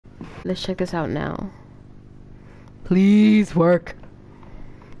Let's check this out now. Please work.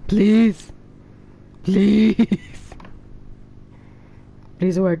 Please. Please.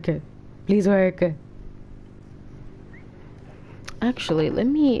 Please work it. Please work it. Actually, let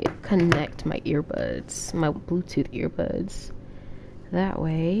me connect my earbuds, my Bluetooth earbuds. That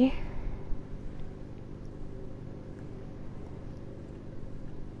way.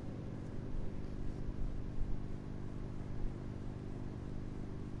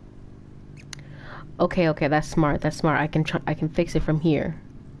 Okay, okay, that's smart. That's smart. I can fix it from here.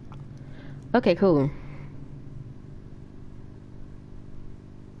 Okay, cool.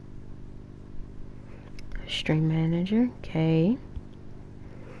 Stream manager. Okay.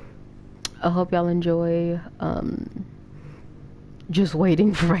 I hope y'all enjoy just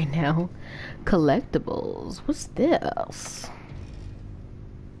waiting for right now. Collectibles. What's this?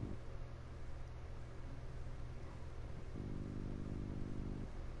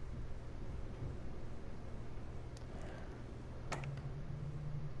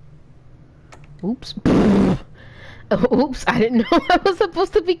 Oops. Oops, I didn't know I was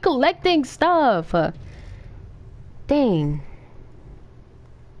supposed to be collecting stuff. Dang.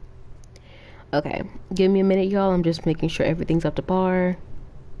 Okay, give me a minute, y'all. I'm just making sure everything's up to par.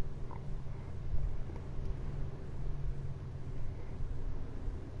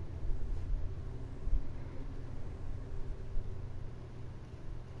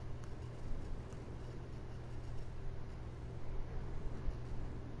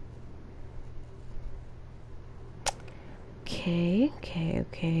 Okay, okay,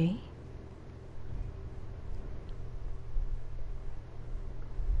 okay.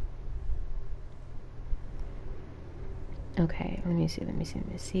 Okay, let me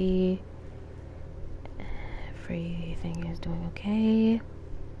see. Everything is doing okay.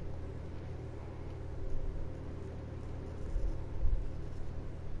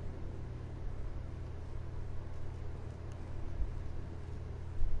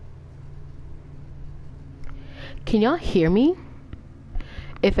 Can y'all hear me?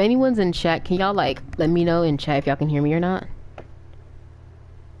 If anyone's in chat, can y'all like let me know in chat if y'all can hear me or not?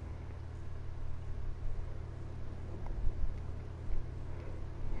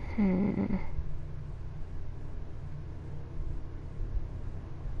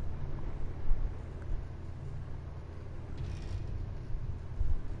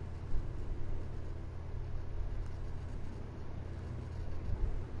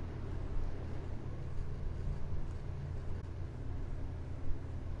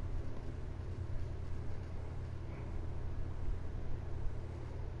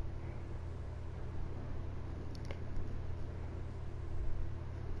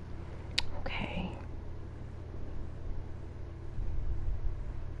 Okay.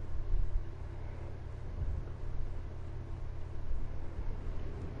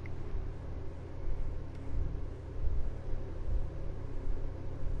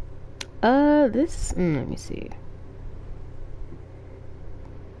 This, let me see.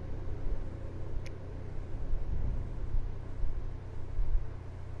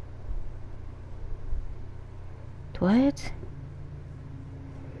 What?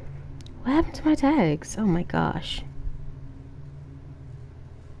 What happened to my tags? Oh my gosh.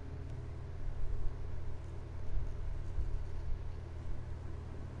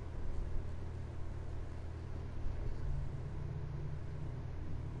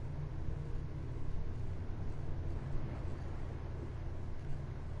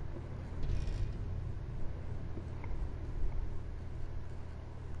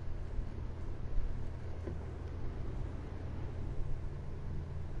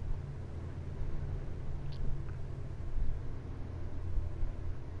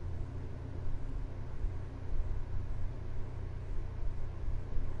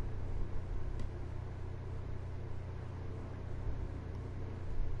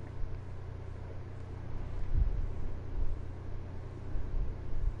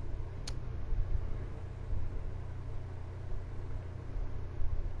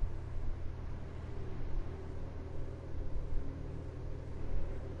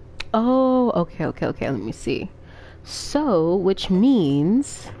 Oh, okay, okay, okay. Let me see. So, which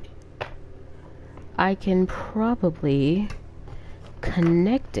means I can probably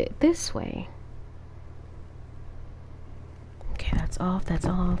connect it this way. Okay, that's off, that's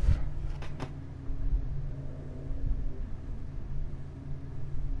off.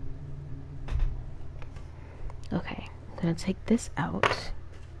 Okay, I'm gonna take this out.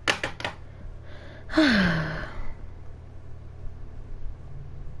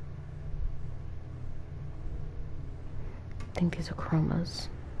 I think these are chromas.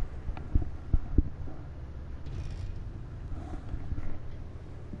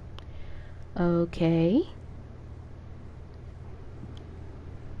 Okay.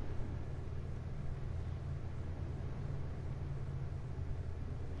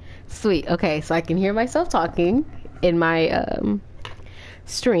 Sweet. Okay, so I can hear myself talking in my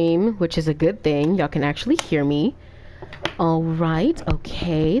stream, which is a good thing. Y'all can actually hear me. All right.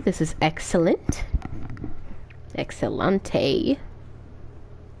 Okay, this is excellent. Excellente.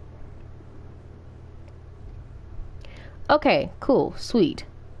 Okay, cool. Sweet.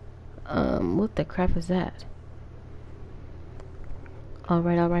 What the crap is that? All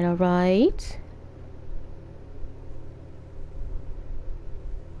right, all right, all right.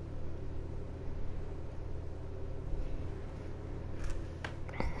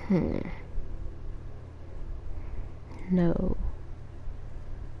 No.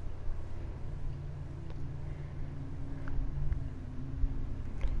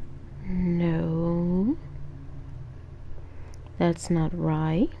 No. That's not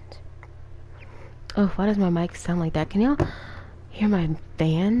right. Oh, why does my mic sound like that? Can y'all hear my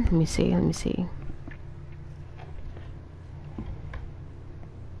fan? Let me see. Let me see.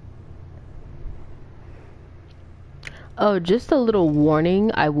 Oh, just a little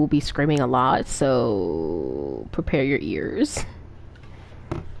warning. I will be screaming a lot, so prepare your ears.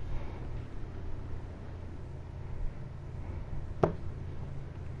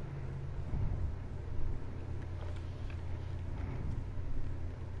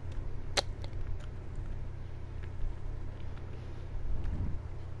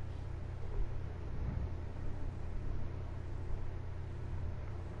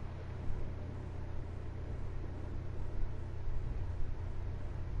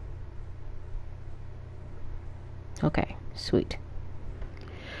 Okay, sweet.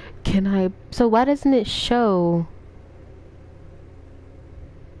 Can I... So why doesn't it show...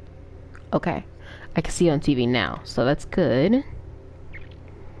 Okay, I can see on TV now, so that's good.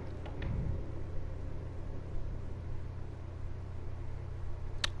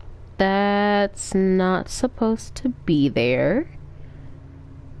 That's not supposed to be there.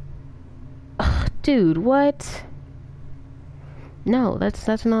 Ugh, dude, what? No,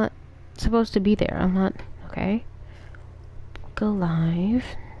 that's not supposed to be there. I'm not... Okay. Go live.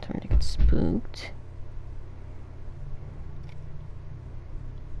 Time to get spooked.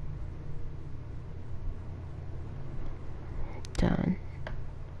 Done.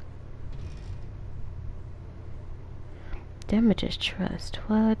 Damages trust.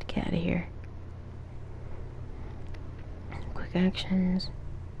 What? Get out of here. Quick actions.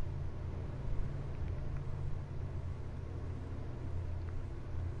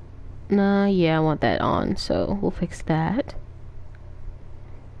 Nah, yeah, I want that on, so we'll fix that.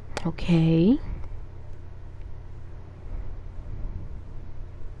 Okay.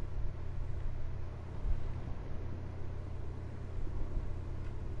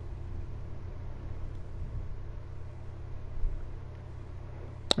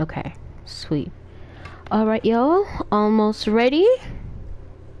 Okay, sweet. Alright, y'all, almost ready.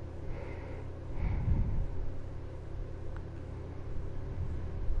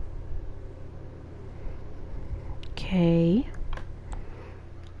 Okay.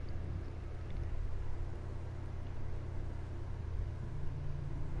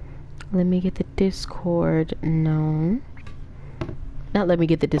 Let me get the Discord known. Not let me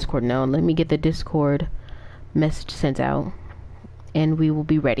get the Discord known. Let me get the Discord message sent out. And we will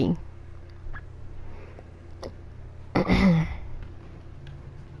be ready. Okay.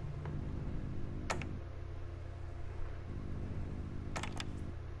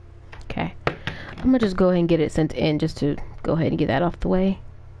 I'm gonna just go ahead and get it sent in just to go ahead and get that off the way.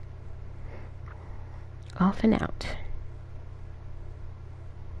 Off and out.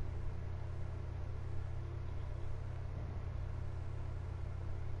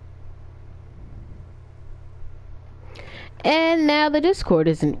 And now the Discord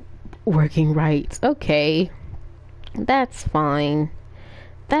isn't working right. Okay. That's fine.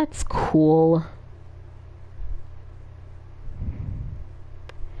 That's cool.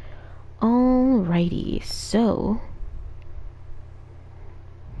 Alrighty, so...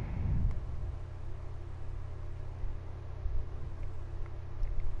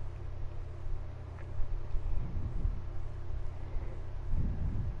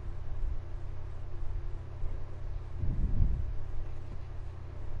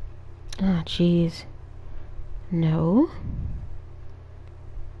 Ah, jeez. No.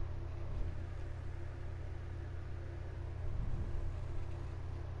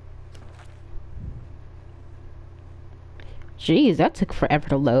 Jeez, that took forever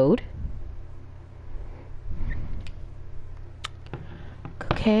to load.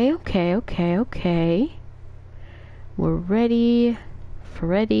 Okay. We're ready.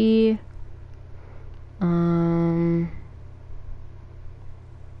 Freddy. Um,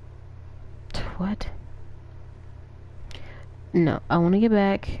 what? No, I want to get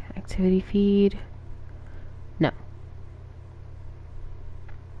back. Activity feed. No.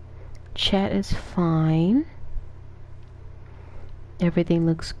 Chat is fine. Everything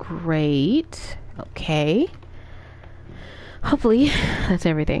looks great. Okay. Hopefully, that's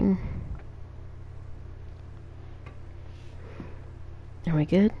everything. Are we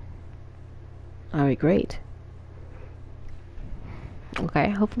good? Are we great? Okay,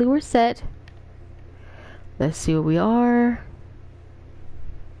 hopefully we're set. Let's see where we are.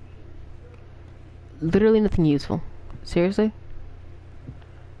 Literally nothing useful. Seriously?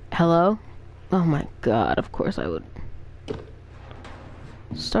 Hello? Oh my god, of course I would.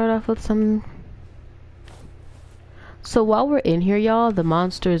 Start off with some... So while we're in here, y'all, the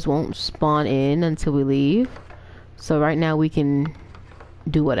monsters won't spawn in until we leave. So right now we can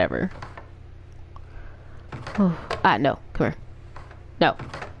do whatever. Oh, no. Come here. No.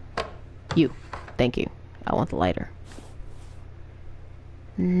 You. Thank you. I want the lighter.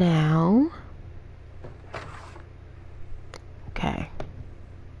 Now... Okay.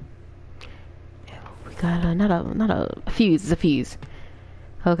 We got a, not a fuse, it's a fuse.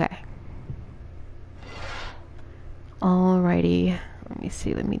 Okay. Alrighty. Let me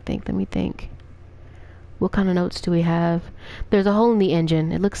see, let me think. What kind of notes do we have? There's a hole in the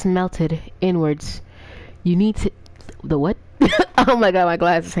engine. It looks melted inwards. You need to... The what? Oh my god, my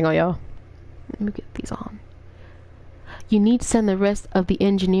glasses. Hang on, y'all. Let me get these on. You need to send the rest of the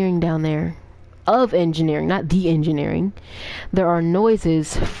engineering down there. Of engineering, not the engineering. There are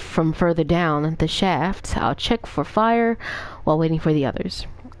noises from further down the shaft. I'll check for fire while waiting for the others.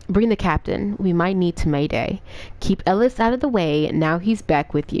 Bring the captain. We might need to Mayday. Keep Ellis out of the way. Now he's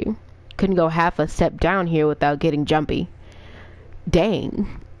back with you. Couldn't go half a step down here without getting jumpy.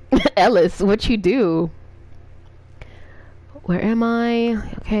 Dang. Ellis, what you do? Where am I?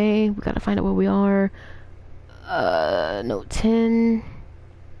 Okay, we gotta find out where we are. Note 10.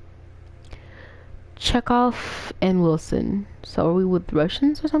 Chekhov and Wilson. So are we with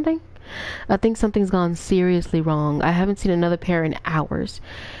Russians or something? I think something's gone seriously wrong. I haven't seen another pair in hours.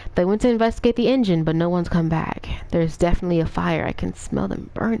 They went to investigate the engine, but no one's come back. There's definitely a fire. I can smell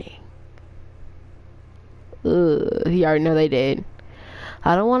them burning. Ugh, you already know they did.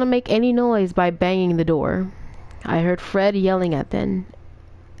 I don't want to make any noise by banging the door. I heard Fred yelling at them.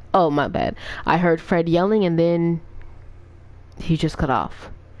 Oh, my bad. I heard Fred yelling and then he just cut off.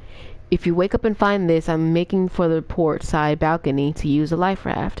 If you wake up and find this, I'm making for the port side balcony to use a life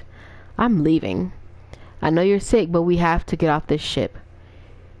raft. I'm leaving. I know you're sick, but we have to get off this ship.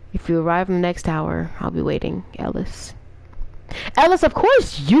 If you arrive in the next hour, I'll be waiting. Ellis. Ellis, of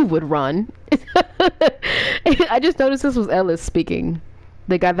course you would run. I just noticed this was Ellis speaking.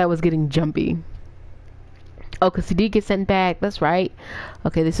 The guy that was getting jumpy. Oh, because he did get sent back. That's right.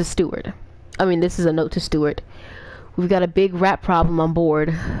 Okay, this is Stewart. This is a note to Stewart. We've got a big rat problem on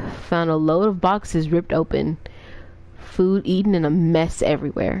board. Found a load of boxes ripped open. Food eaten and a mess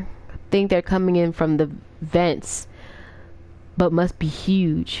everywhere. Think they're coming in from the vents, but must be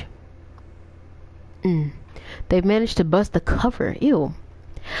huge. They've managed to bust the cover. Ew.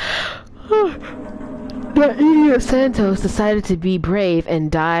 That idiot Santos decided to be brave and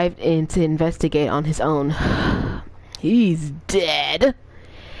dived in to investigate on his own. He's dead.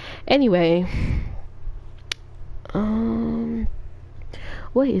 Anyway.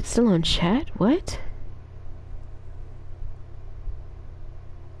 Wait, it's still on chat? What?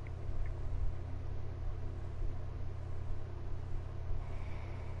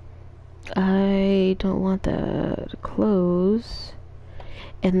 I don't want that to close.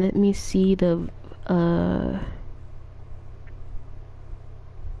 And let me see the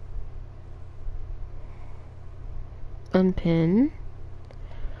unpin.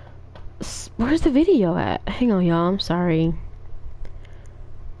 Where's the video at? Hang on, y'all. I'm sorry.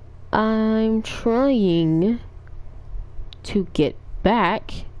 I'm trying to get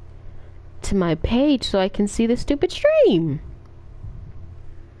back to my page so I can see the stupid stream.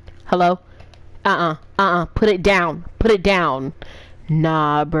 Hello? Put it down. Put it down.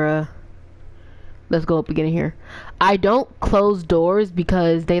 Nah, bruh. Let's go up again here. I don't close doors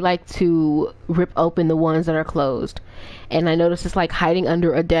because they like to rip open the ones that are closed. And I noticed it's like hiding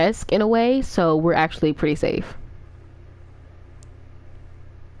under a desk in a way, so we're actually pretty safe.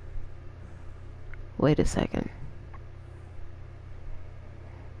 Wait a second.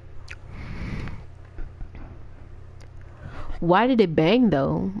 Why did it bang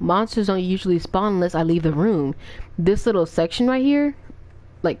though? Monsters don't usually spawn unless I leave the room. This little section right here,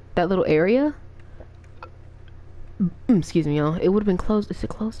 like that little area, excuse me, y'all, it would have been closed. Is it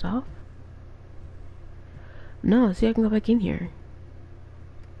closed off? No, see, I can go back in here.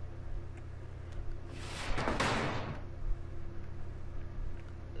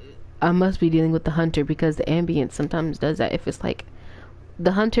 I must be dealing with the hunter because the ambient sometimes does that. If it's like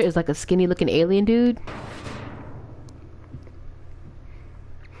the hunter is like a skinny looking alien dude.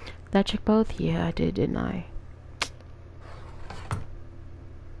 Did I check both? Yeah, I did, didn't I?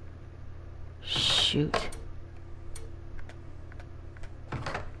 Shoot.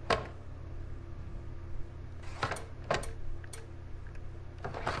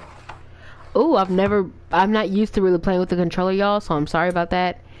 Oh, I'm not used to really playing with the controller, y'all, so I'm sorry about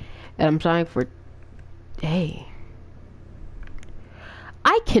that. And I'm sorry for, hey.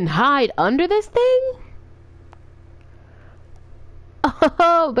 I can hide under this thing?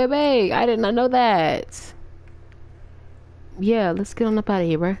 Oh, baby, I did not know that. Yeah, let's get on up out of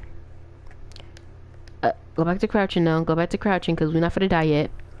here, bro. Go back to crouching now. Go back to crouching, because we're not finna die yet.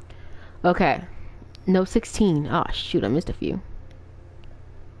 Okay. No 16. Oh, shoot, I missed a few.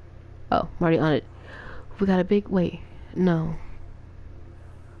 Oh, I'm already on it. We got a big, wait, no.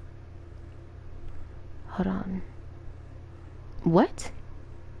 Hold on. What?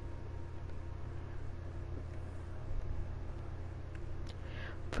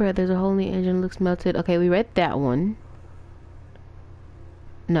 Fred, there's a hole in the engine, looks melted. Okay, we read that one.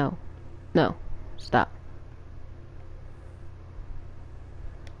 No. No. Stop.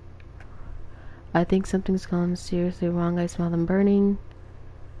 I think something's gone seriously wrong. I smell them burning.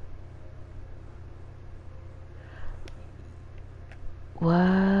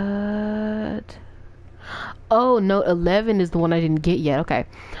 What? Oh, note 11 is the one I didn't get yet. Okay.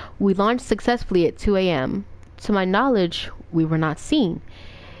 We launched successfully at 2 a.m. To my knowledge, we were not seen.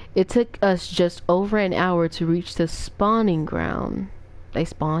 It took us just over an hour to reach the spawning ground. They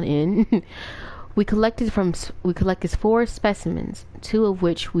spawn in. We collected 4 specimens, 2 of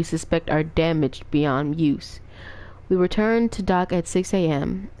which we suspect are damaged beyond use. We returned to dock at 6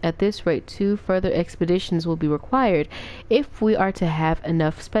 a.m. At this rate, 2 further expeditions will be required if we are to have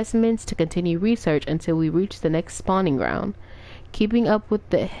enough specimens to continue research until we reach the next spawning ground. Keeping up with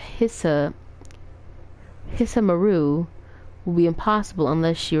the Hisamaru will be impossible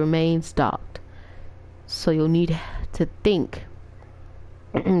unless she remains docked. So you'll need to think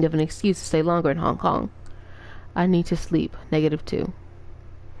of an excuse to stay longer in Hong Kong. I need to sleep. -2.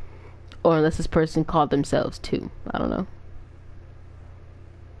 Or unless this person called themselves 2. I don't know.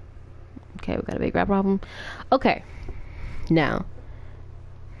 Okay, we got a big rat problem. Okay. Now.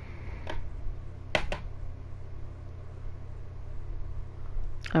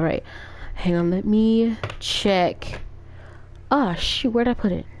 Alright. Hang on, let me check. Oh, shoot, where'd I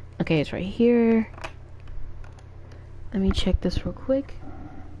put it? Okay, it's right here. Let me check this real quick.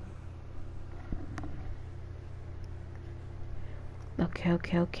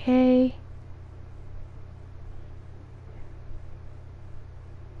 Okay.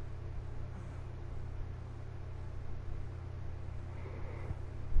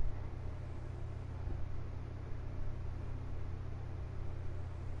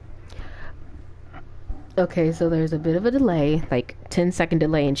 Okay, so there's a bit of a delay, like 10-second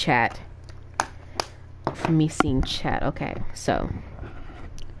delay in chat. For me seeing chat. Okay, so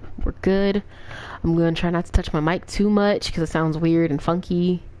we're good. I'm gonna try not to touch my mic too much because it sounds weird and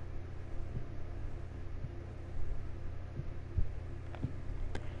funky.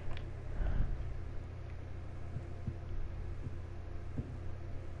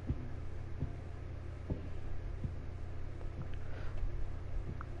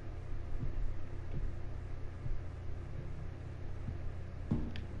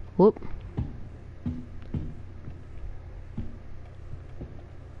 Whoop.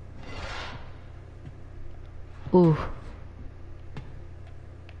 Ooh.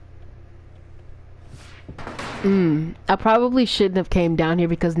 I probably shouldn't have came down here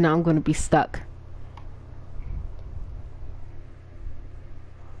because now I'm going to be stuck.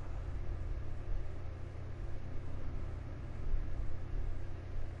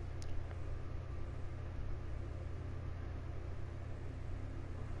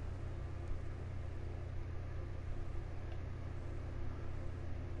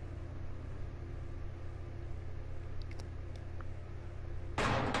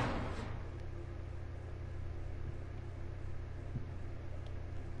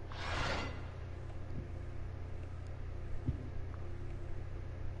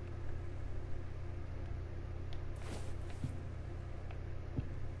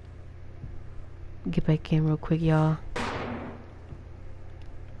 Get back in real quick, y'all.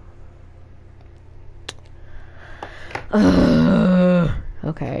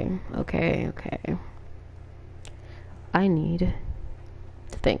 Okay. I need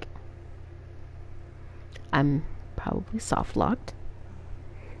to think. I'm probably soft locked.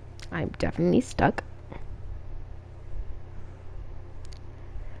 I'm definitely stuck. I'm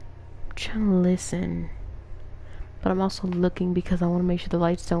trying to listen, but I'm also looking because I want to make sure the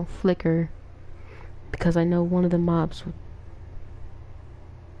lights don't flicker, because I know one of the mobs would...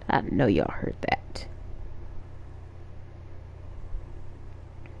 I know y'all heard that.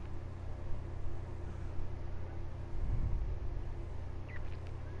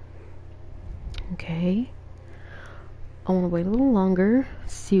 Okay. I want to wait a little longer,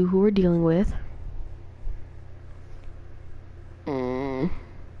 see who we're dealing with.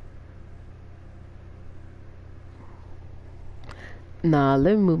 Nah,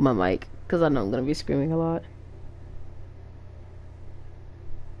 let me move my mic, because I know I'm going to be screaming a lot.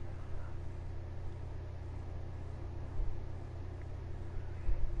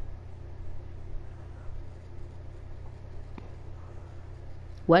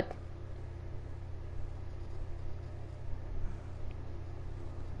 What?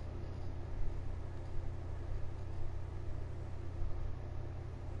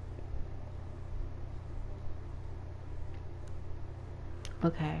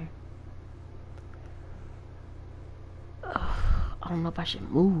 Okay. Ugh, I don't know if I should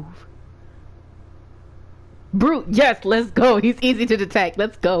move. Brute, yes, let's go. He's easy to detect.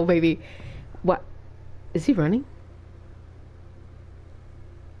 Let's go, baby. What? Is he running?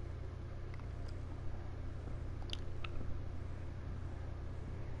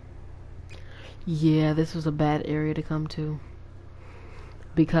 Yeah, this was a bad area to come to,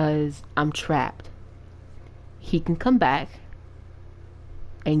 because I'm trapped. He can come back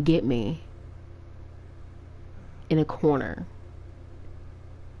and get me in a corner.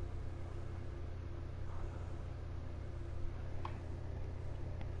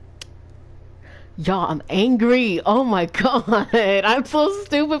 Y'all, I'm angry. Oh my god. I'm so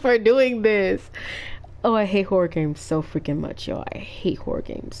stupid for doing this. Oh, I hate horror games so freaking much, y'all. I hate horror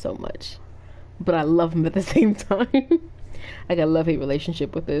games so much. But I love them at the same time. I got a love-hate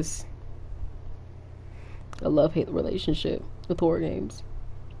relationship with this. A love-hate relationship with horror games.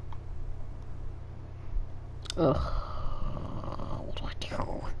 Ugh. What do I do?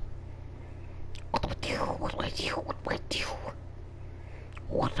 What do I do? What do I do? What do I do?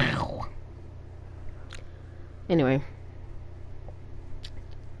 What now? Anyway.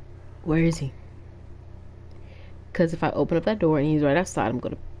 Where is he? Because if I open up that door and he's right outside, I'm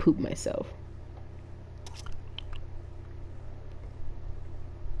going to poop myself.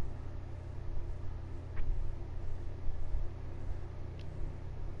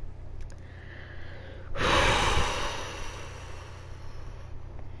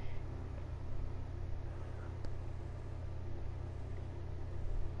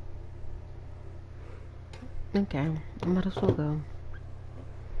 Okay, I might as well go.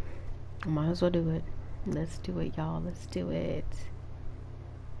 I might as well do it. Let's do it, y'all. Let's do it.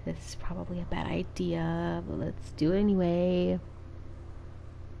 This is probably a bad idea, but let's do it anyway.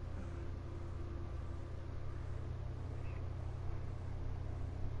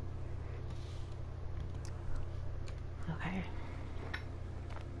 Okay.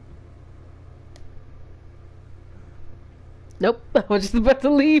 Nope, I was just about to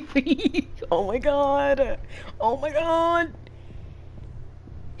leave. Oh my god. Oh my god.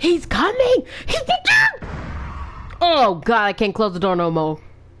 He's coming! He's coming! Oh god, I can't close the door no more.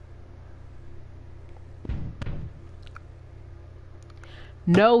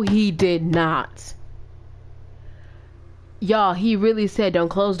 No, he did not. Y'all, he really said don't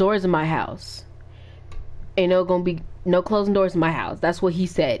close doors in my house. Ain't no gonna be no closing doors in my house. That's what he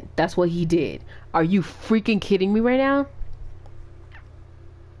said. That's what he did. Are you freaking kidding me right now?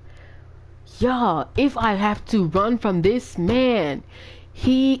 Y'all, if I have to run from this man,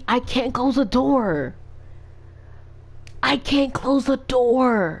 I can't close the door. I can't close the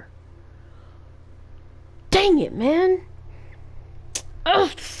door. Dang it, man. Oh,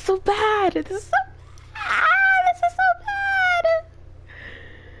 this is so bad. This is so bad. This is so bad.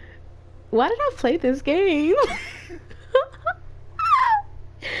 Why did I play this game?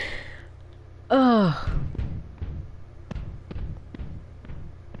 Ugh.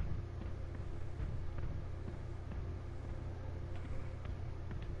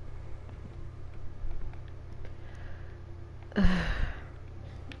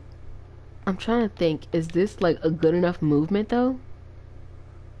 I'm trying to think, is this like a good enough movement though?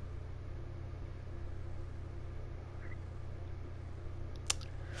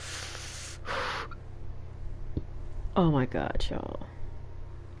 Oh my god, y'all.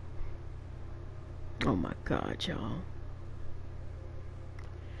 Oh my god, y'all.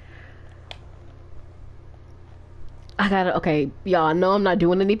 I gotta, okay, y'all, I know I'm not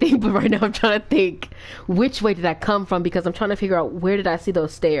doing anything, but right now I'm trying to think which way did I come from because I'm trying to figure out where did I see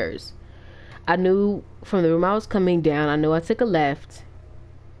those stairs. I knew from the room I was coming down, I know I took a left,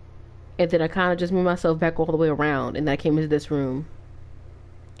 and then I kind of just moved myself back all the way around, and then I came into this room.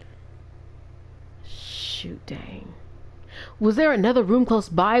 Shoot, dang. Was there another room close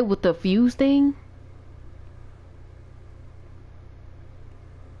by with the fuse thing?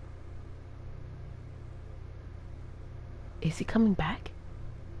 Is he coming back?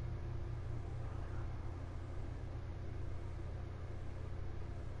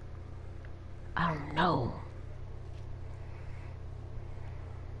 I don't know.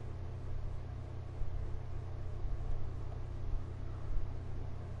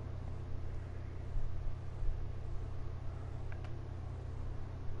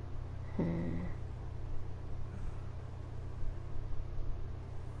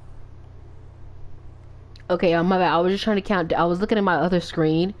 Okay, my bad. I was just trying to count. I was looking at my other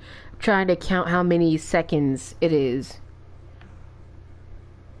screen, trying to count how many seconds it is.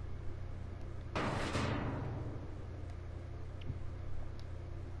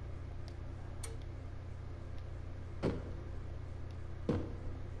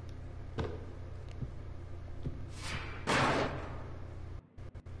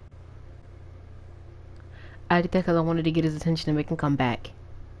 I did that because I wanted to get his attention and make him come back.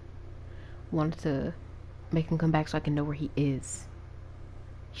 Wanted to make him come back so I can know where he is.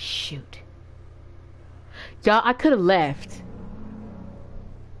 Shoot. Y'all, I could have left.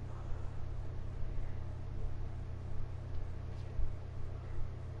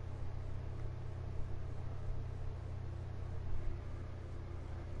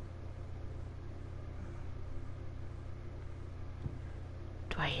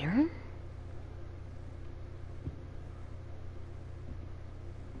 Do I hear him?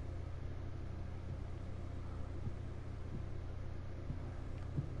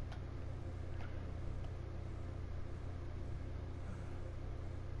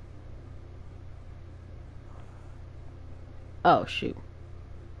 Oh, shoot.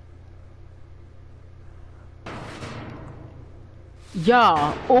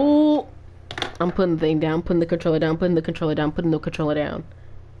 Y'all. Oh. I'm putting the thing down, putting the controller down, putting the controller down, putting the controller down.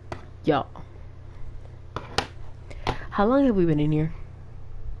 Y'all. How long have we been in here?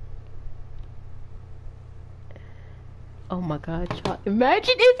 Oh my god, y'all.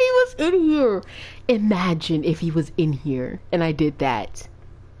 Imagine if he was in here. Imagine if he was in here and I did that.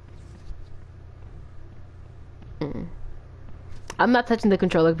 I'm not touching the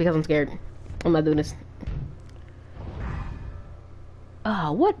controller because I'm scared. I'm not doing this.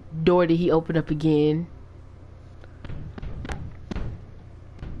 Ah, what door did he open up again?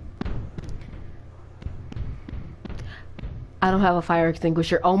 I don't have a fire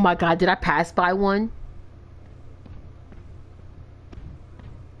extinguisher. Oh my god, did I pass by one?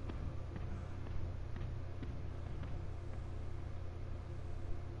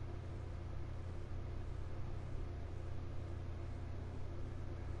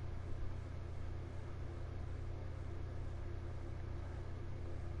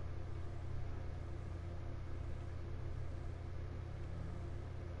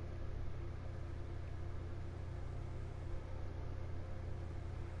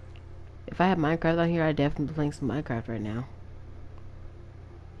 If I had Minecraft on here, I'd definitely be playing some Minecraft right now.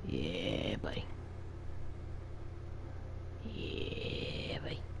 Yeah, buddy. Yeah,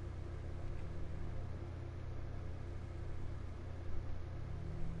 buddy.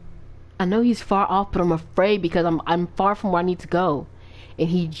 I know he's far off, but I'm afraid because I'm far from where I need to go. And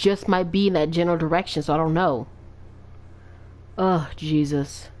he just might be in that general direction, so I don't know. Oh,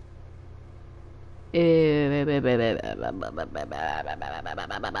 Jesus. Yo,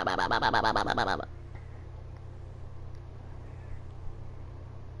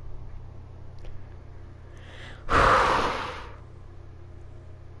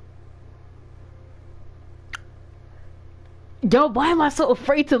 why am I so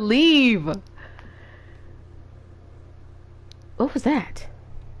afraid to leave? What was that?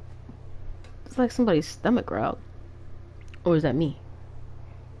 It's like somebody's stomach growled. Or is that me?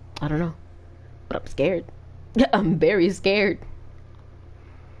 I don't know. But I'm scared. I'm very scared.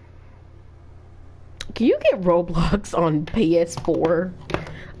 Can you get Roblox on PS4?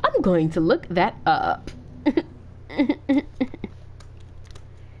 I'm going to look that up.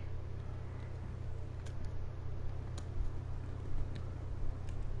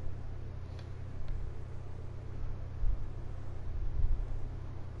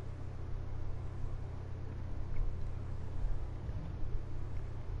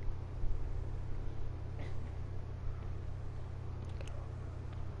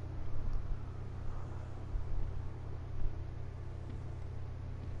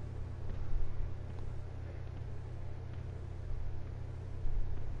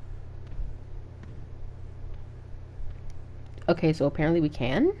 Okay, so apparently we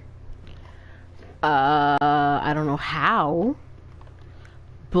can. I don't know how,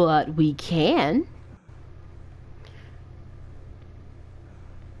 but we can.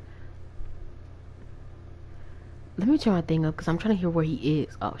 Let me turn my thing up because I'm trying to hear where he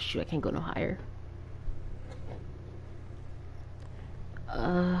is. Oh shoot, I can't go no higher.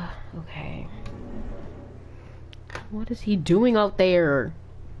 Okay. What is he doing out there?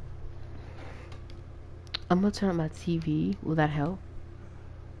 I'm gonna turn on my TV. Will that help?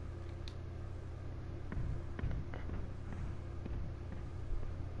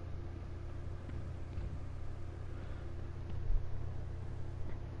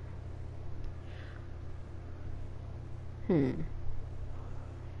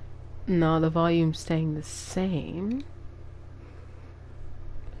 No, the volume's staying the same.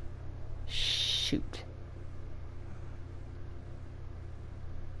 Shoot.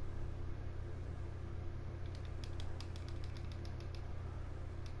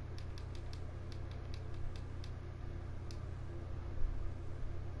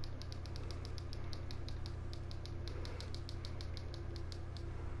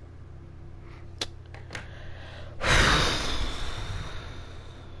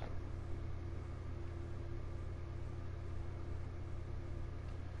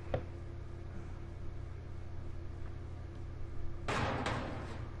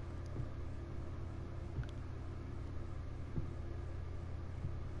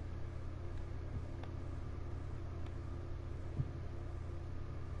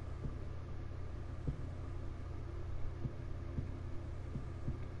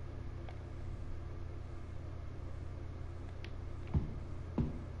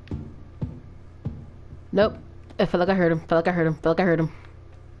 Nope. I feel like I heard him. Feel like I heard him. Feel like I heard him.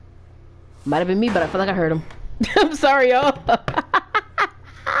 Might have been me, but I feel like I heard him. I'm sorry, y'all. I'm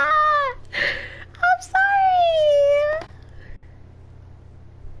sorry.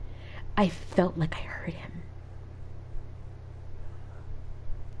 I felt like I heard him.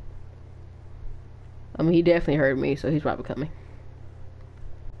 I mean, he definitely heard me, so he's probably coming.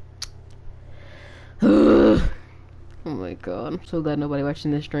 Oh my god, I'm so glad nobody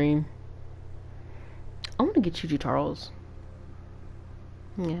watching this stream. I want to get Choo Choo Charles.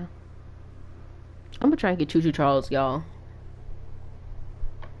 Yeah. I'm gonna try and get Choo Choo Charles, y'all.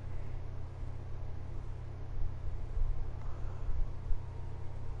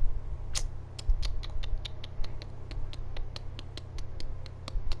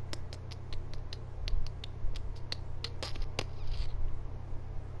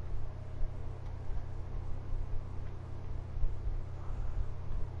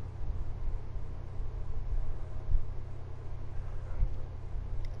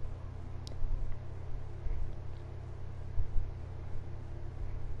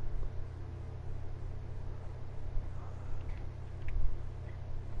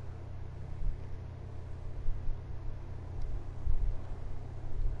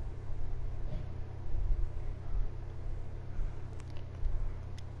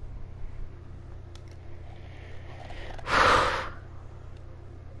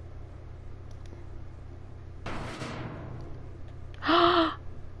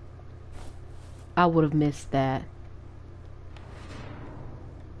 I would have missed that.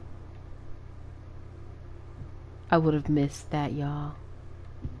 I would have missed that, y'all.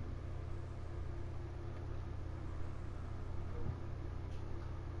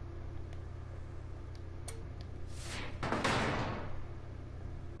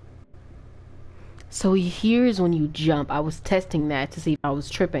 So he hears when you jump. I was testing that to see if I was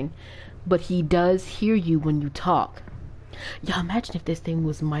tripping. But he does hear you when you talk. Y'all imagine if this thing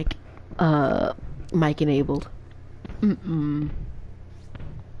was mic enabled.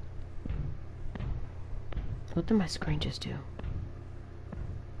 What did my screen just do?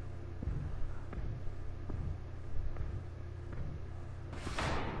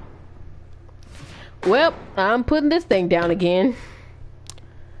 Well, I'm putting this thing down again.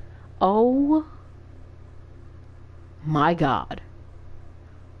 Oh my god.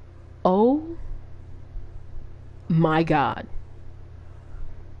 Oh my god.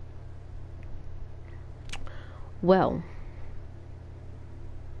 Well,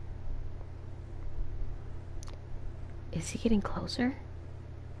 is he getting closer?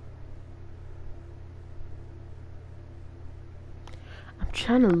 I'm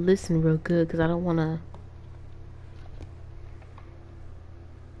trying to listen real good because I don't want to.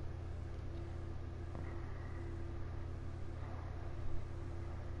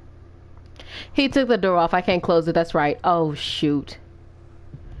 He took the door off. I can't close it. That's right. Oh, shoot.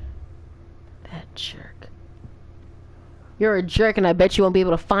 That jerk. You're a jerk and I bet you won't be able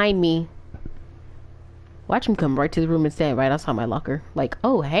to find me. Watch him come right to the room and stand right outside my locker. Like,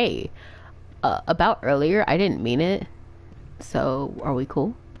 oh, hey. About earlier, I didn't mean it. So, are we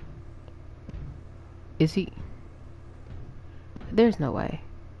cool? Is he... There's no way.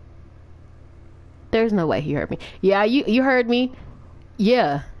 There's no way he heard me. Yeah, you heard me.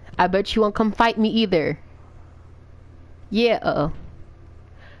 Yeah. I bet you won't come fight me either. Yeah,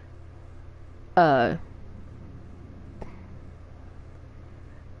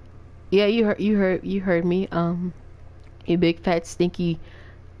 yeah, you heard me. You big fat stinky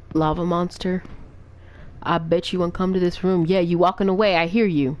lava monster. I bet you won't come to this room. Yeah, you walking away. I hear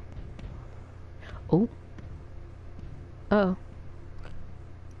you. Oh. Oh.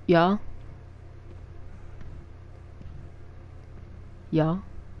 Y'all. Y'all.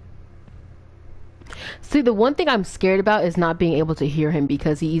 See, the one thing I'm scared about is not being able to hear him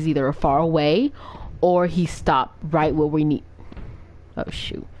because he's either far away or he stopped right where we need. Oh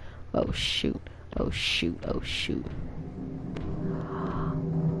shoot. Oh shoot. Oh shoot. Oh shoot.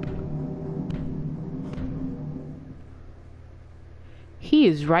 He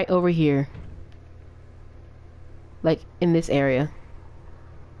is right over here. Like in this area.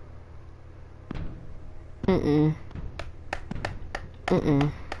 Mm-mm.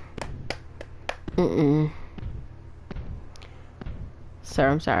 Mm-mm. Mm-mm. Sir,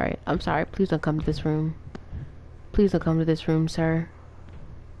 I'm sorry. I'm sorry. Please don't come to this room. Please don't come to this room, sir.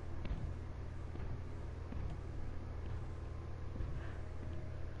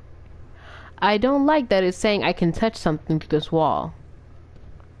 I don't like that it's saying I can touch something through this wall.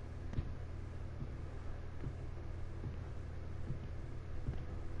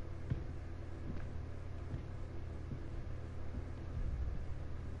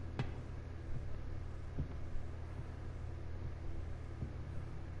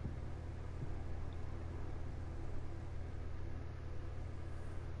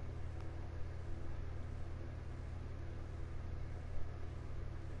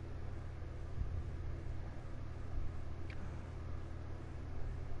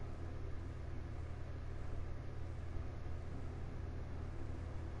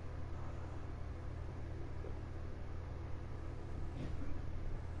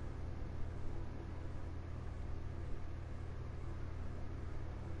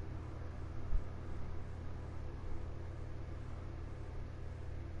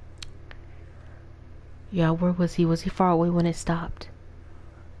 Yeah, where was he? Was he far away when it stopped?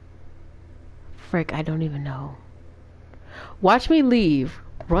 Frick, I don't even know. Watch me leave,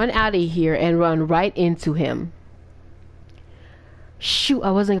 run out of here, and run right into him. Shoot,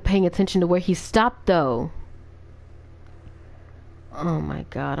 I wasn't paying attention to where he stopped, though. Oh my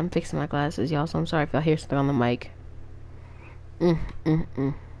god, I'm fixing my glasses, y'all, so I'm sorry if y'all hear something on the mic.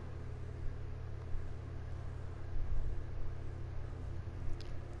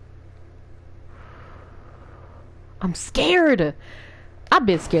 I'm scared. I've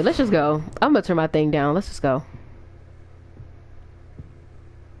been scared. Let's just go. I'm gonna turn my thing down. Let's just go.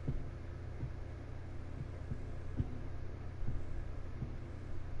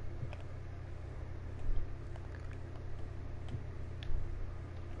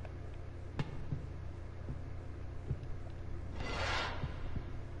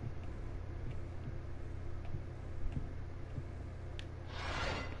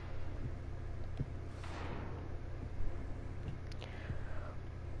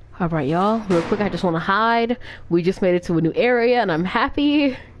 Alright, y'all. Real quick, I just want to hide. We just made it to a new area, and I'm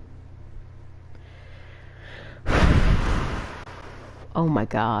happy. Oh my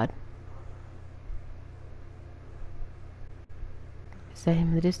god. Is that him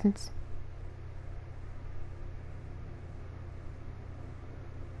in the distance?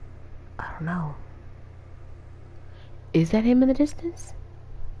 I don't know. Is that him in the distance?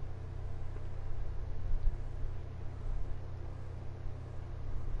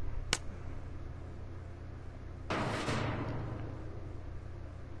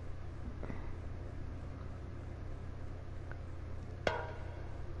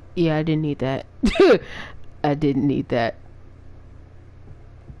 Yeah, I didn't need that. I didn't need that.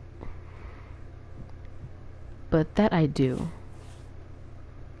 But that I do.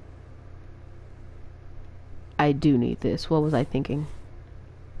 I do need this. What was I thinking?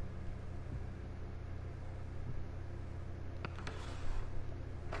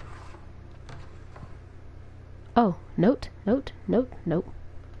 Oh, note.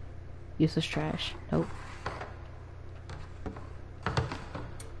 Useless trash. Nope.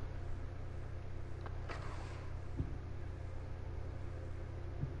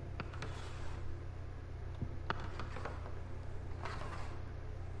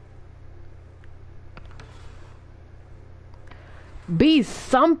 Be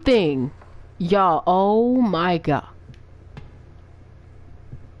something. Y'all, oh my god.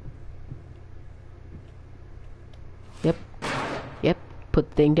 Yep. Yep.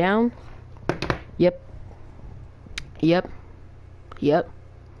 Put the thing down. Yep. Yep. Yep.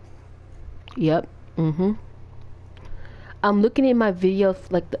 Yep. Mm-hmm. I'm looking at my video,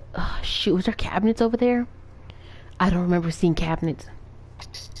 like the shoot, was there cabinets over there? I don't remember seeing cabinets.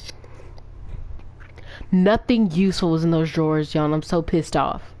 Nothing useful was in those drawers, y'all. I'm so pissed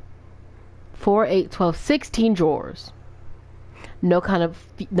off. 4, 8, 12, 16 drawers. No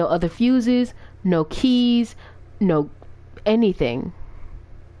other fuses, no keys, no anything.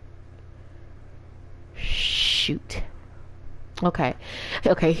 Shoot. Okay,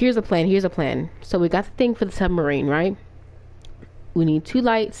 here's a plan. So we got the thing for the submarine, right? We need 2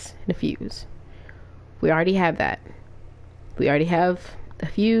 lights and a fuse. We already have that. We already have the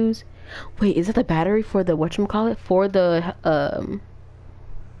fuse. Wait, is that the battery for the whatchamacallit? For the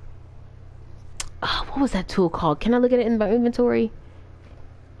what was that tool called? Can I look at it in my inventory?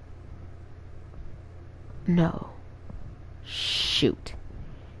 No. Shoot.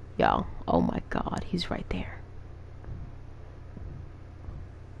 Y'all. Oh my god, he's right there.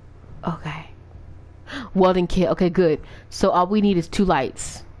 Okay. Welding kit. Okay, good. So all we need is 2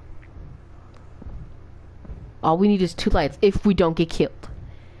 lights. All we need is 2 lights if we don't get killed.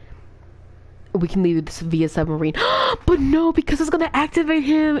 We can leave this via submarine. But no, because it's gonna activate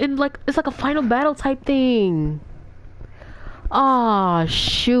him and like it's like a final battle type thing. Ah,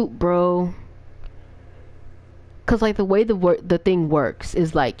 shoot, bro. Cause like the way the thing works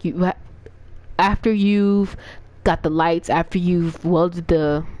is like after you've got the lights, after you've welded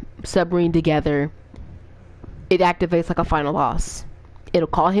the submarine together, it activates like a final boss. It'll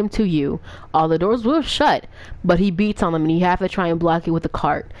call him to you. All the doors will shut, but he beats on them and you have to try and block it with a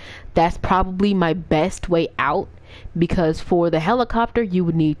cart. That's probably my best way out, because for the helicopter you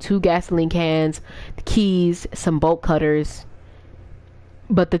would need 2 gasoline cans, keys, some bolt cutters.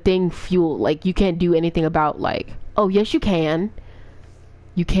 But the thing fuel, like you can't do anything about like, oh yes you can.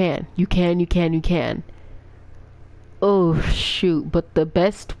 You can. Oh shoot, but the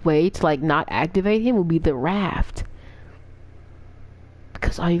best way to like not activate him would be the raft.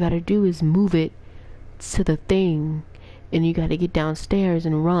 Because all you gotta do is move it to the thing and you gotta get downstairs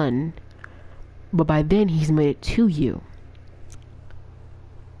and run. But by then he's made it to you.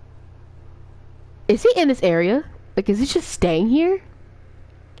 Is he in this area? Like, is he just staying here?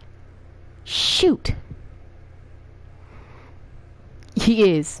 Shoot.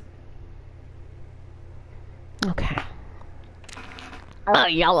 He is. Okay. Oh,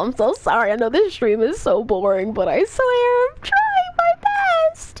 y'all, I'm so sorry. I know this stream is so boring, but I swear I'm trying my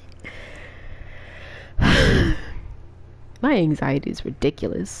best. My anxiety is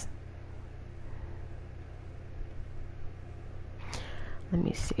ridiculous. Let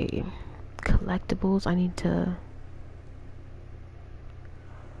me see. Collectibles. I need to...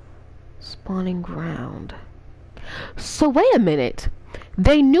 Spawning ground. So wait a minute.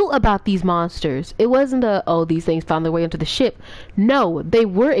 They knew about these monsters. It wasn't oh, these things found their way onto the ship. No, they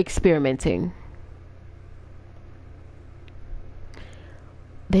were experimenting.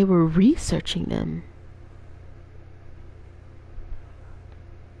 They were researching them.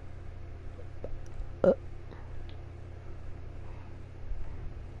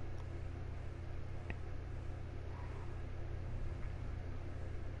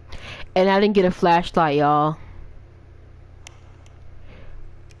 And I didn't get a flashlight, y'all.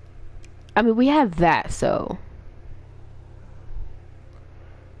 I mean, we have that, so...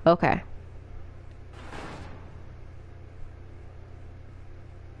 Okay.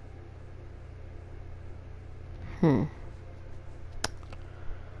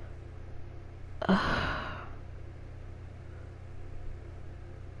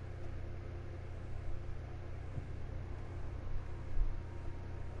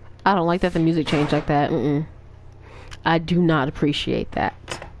 I don't like that the music changed like that. I do not appreciate that.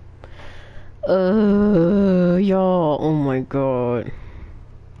 Y'all, oh my god.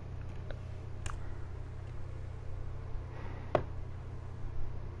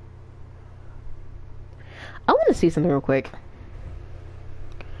 I want to see something real quick.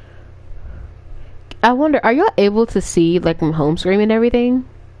 I wonder, are y'all able to see like from home screen and everything?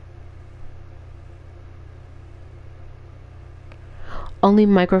 Only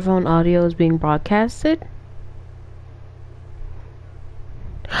microphone audio is being broadcasted.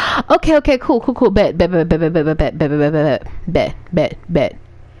 Okay, cool. Bet.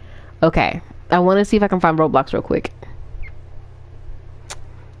 Okay. I want to see if I can find Roblox real quick.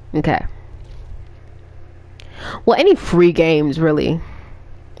 Okay. Well, any free games, really.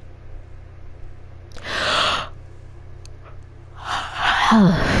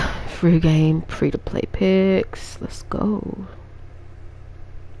 Free game, free to play picks. Let's go.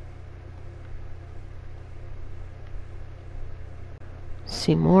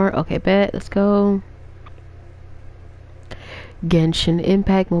 See more. Okay, bet. Let's go. Genshin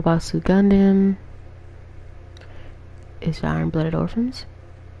Impact, Mobile Suit Gundam. Is Iron Blooded Orphans.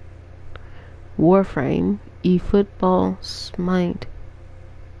 Warframe, eFootball, Smite,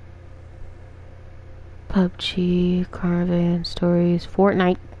 PUBG, Caravan Stories,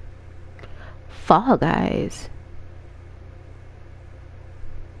 Fortnite, Fall Guys,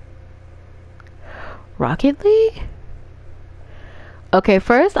 Rocket League. Okay,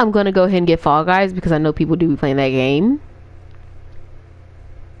 first I'm gonna go ahead and get Fall Guys because I know people do be playing that game.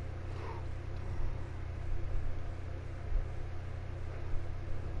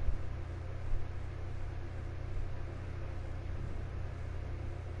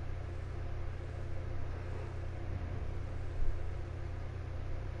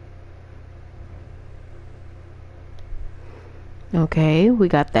 Okay, we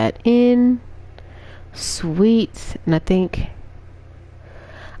got that in. Sweet. And I think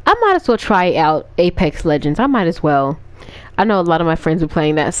I might as well try out Apex Legends. I might as well. I know a lot of my friends are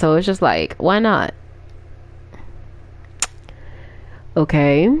playing that, so it's just like, why not?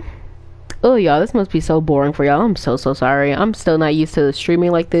 Okay. Oh, y'all, this must be so boring for y'all. I'm so sorry. I'm still not used to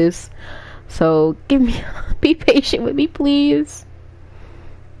streaming like this. So, be patient with me, please.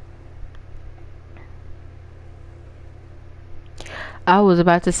 I was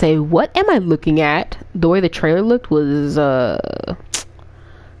about to say, what am I looking at? The way the trailer looked was,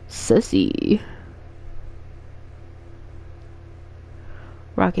 sussy.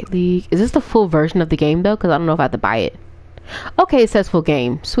 Rocket League. Is this the full version of the game, though? Because I don't know if I have to buy it. Okay, it says full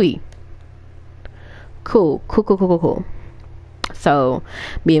game. Sweet. Cool. So,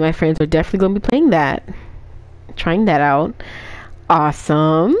 me and my friends are definitely going to be playing that. Trying that out.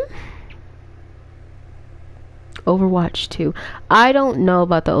 Awesome. Overwatch 2. I don't know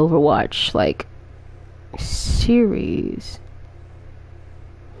about the Overwatch, like, series.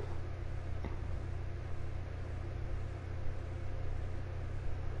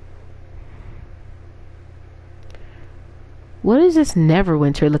 What is this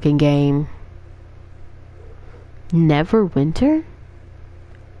Neverwinter looking game? Neverwinter?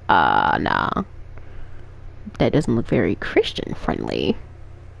 Nah. That doesn't look very Christian friendly.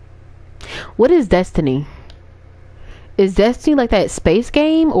 What is Destiny? Is Destiny like that space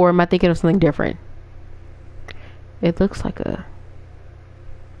game, or am I thinking of something different? It looks like a...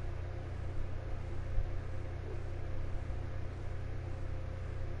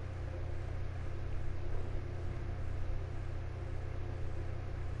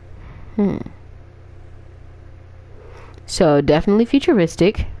 So, definitely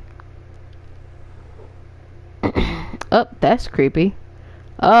futuristic. Oh, that's creepy.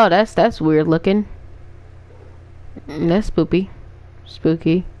 Oh, that's weird looking. That's spooky.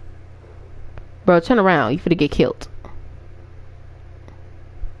 Bro, turn around. You finna get killed.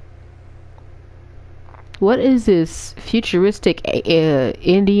 What is this futuristic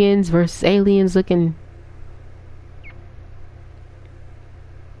Indians versus aliens looking?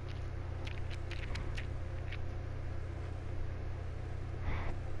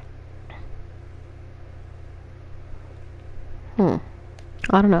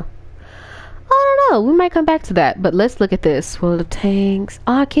 I don't know. We might come back to that, but let's look at this. World of Tanks.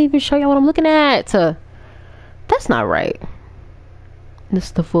 Oh, I can't even show y'all what I'm looking at. That's not right. This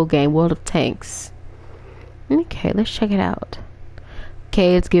is the full game, World of Tanks. Okay, let's check it out.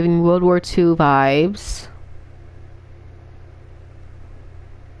 Okay, it's giving World War II vibes.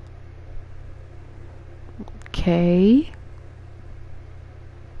 Okay.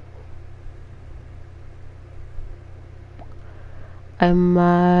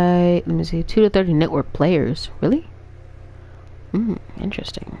 Let me see, 2 to 30 network players. Really?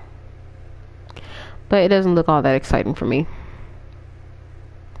 Interesting. But it doesn't look all that exciting for me.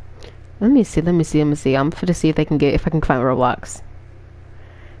 Let me see. I'm gonna see if I can find Roblox.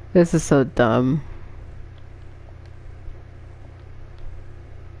 This is so dumb.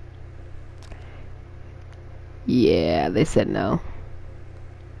 Yeah, they said no.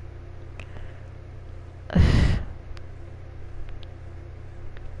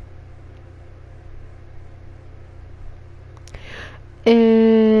 Is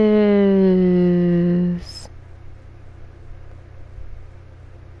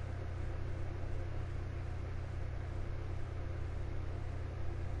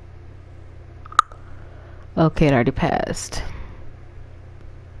okay, it already passed.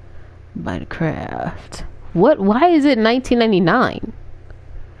 Minecraft. What? Why is it 1999?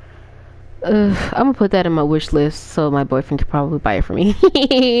 I'm gonna put that in my wish list so my boyfriend could probably buy it for me.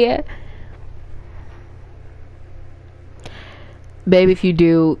 Babe, if you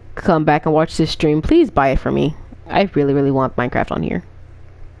do come back and watch this stream, please buy it for me. I really, really want Minecraft on here.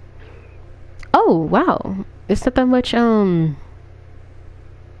 Oh, wow. It's not that much, I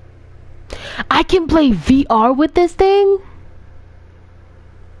can play VR with this thing?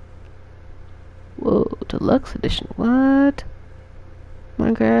 Whoa, deluxe edition. What?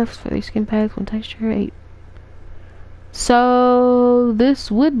 Minecraft, face skin packs, one texture, 8. So,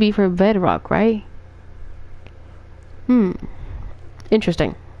 this would be for Bedrock, right?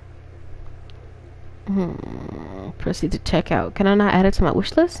 Interesting. Proceed to checkout. Can I not add it to my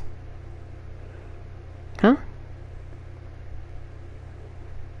wish list? Huh?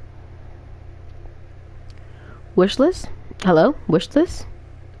 Wish list? Hello? Wish list?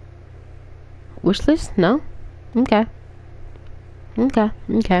 Wish list? No? Okay.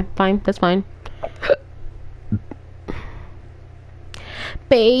 Okay. Fine. That's fine.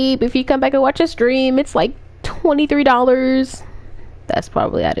 Babe, if you come back and watch a stream, it's like $23. That's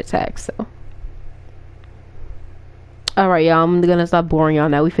probably out of tax, so. Alright, y'all. I'm gonna stop boring y'all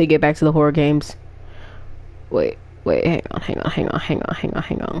now. We finna get back to the horror games. Wait. Hang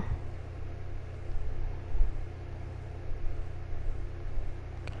on.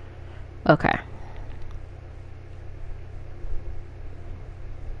 Okay.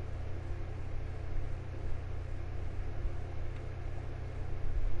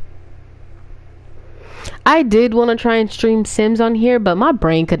 I did want to try and stream Sims on here, but my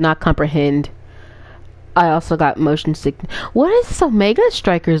brain could not comprehend. I also got motion sickness. What is this Omega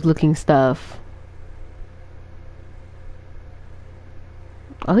Strikers looking stuff?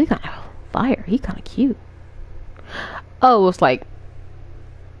 Oh, he kind of fire. He kind of cute. Oh, it's like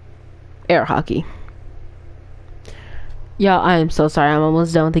air hockey. Y'all, I am so sorry. I'm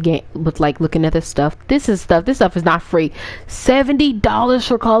almost done with the game. With like looking at this stuff. This stuff is not free. $70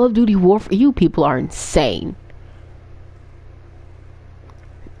 for Call of Duty Warfare. You people are insane.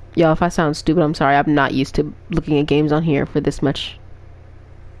 Y'all, if I sound stupid, I'm sorry. I'm not used to looking at games on here for this much.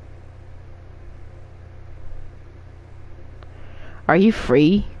 Are you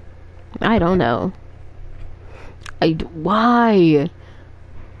free? I don't know. Why?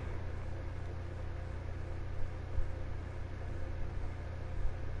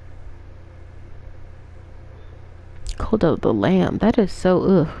 Cult of the Lamb. That is so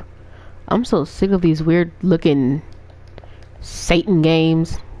ugh. I'm so sick of these weird looking Satan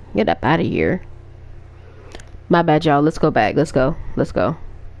games. Get up out of here. My bad, y'all. Let's go back. Let's go.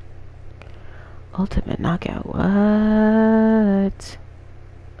 Ultimate knockout. What?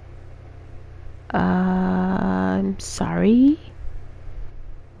 I'm sorry.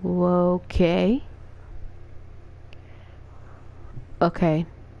 Okay. Okay.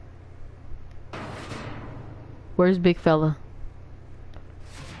 Where's big fella?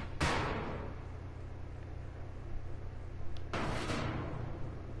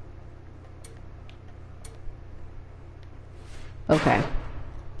 Okay.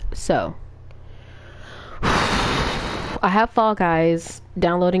 So. I have Fall Guys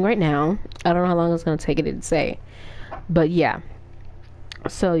downloading right now. I don't know how long it's going to take it to say. But yeah.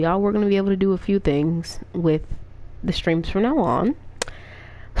 So y'all, we're going to be able to do a few things with the streams from now on.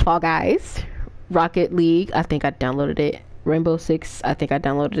 Fall Guys. Rocket League, I think I downloaded it. Rainbow Six, I think I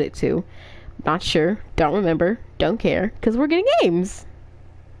downloaded it too. Not sure. Don't remember. Don't care. Because we're getting games.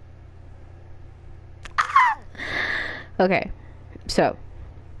 Ah! Okay. So.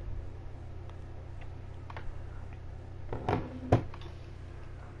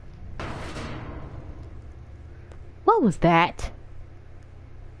 What was that?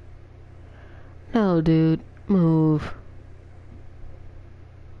 No, dude. Move.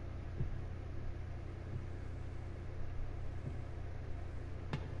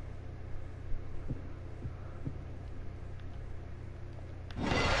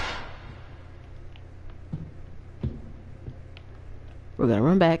 We're gonna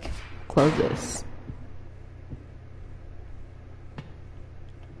run back, close this.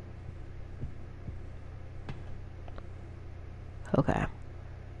 Okay.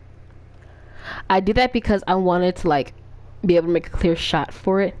 I did that because I wanted to like be able to make a clear shot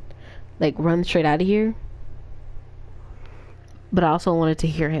for it. Like run straight out of here. But I also wanted to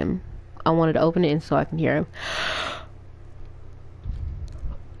hear him. I wanted to open it so I can hear him.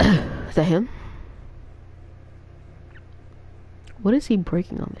 Is that him? What is he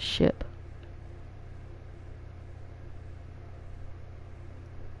breaking on the ship?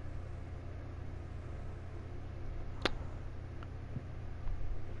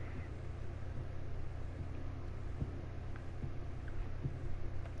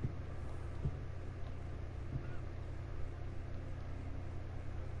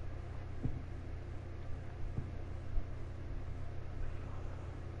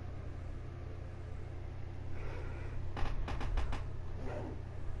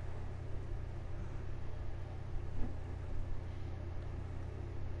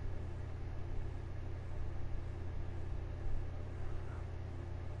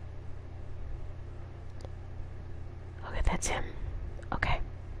 That's him. Okay.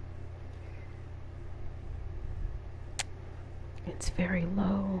 It's very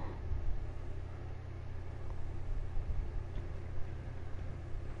low.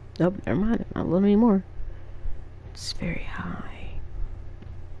 Nope, never mind. Not low anymore. It's very high.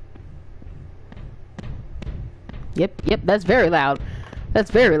 Yep, that's very loud. That's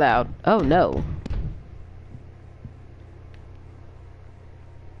very loud. Oh no.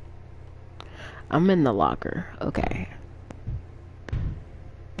 I'm in the locker. Okay.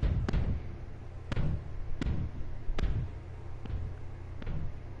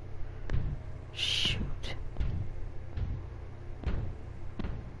 Shoot.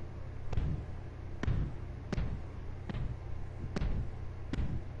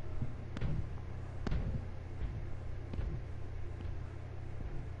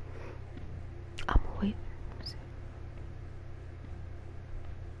 I'm waiting.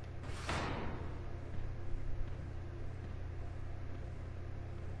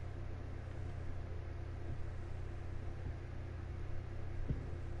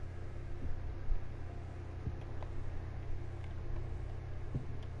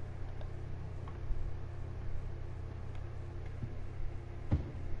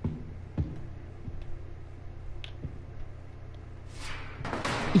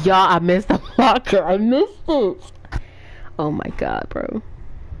 Y'all, I missed the locker. I missed it. Oh my god, bro.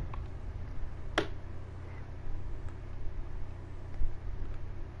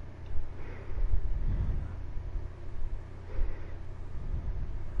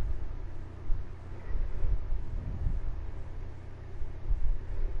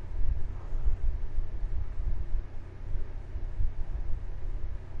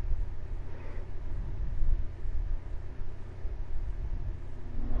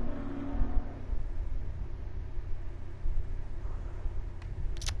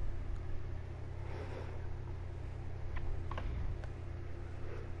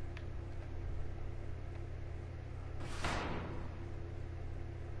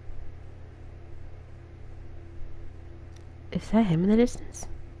 Is that him in the distance?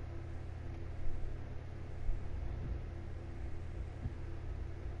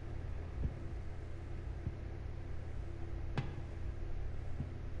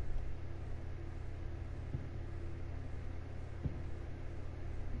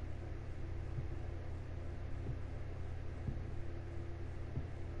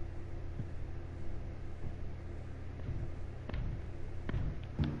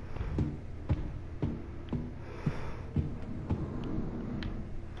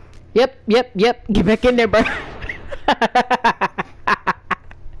 Yep. Get back in there, bro. Oh my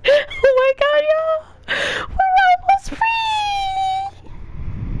god, y'all. We're almost free.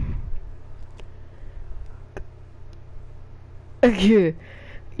 Okay.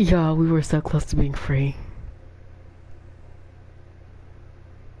 Y'all, we were so close to being free.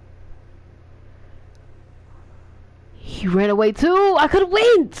 He ran away too. I could have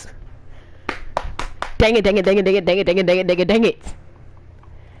went. Dang it.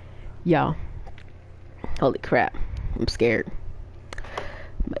 Y'all. Holy crap. I'm scared.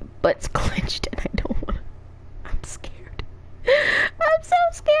 My butt's clenched and I don't want to. I'm scared. I'm so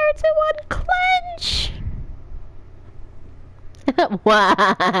scared to unclench.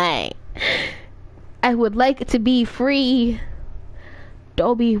 Why? I would like to be free.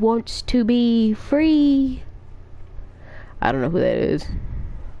 Dobby wants to be free. I don't know who that is.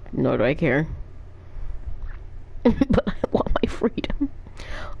 Nor do I care. But I want my freedom.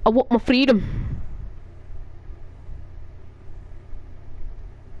 I want my freedom.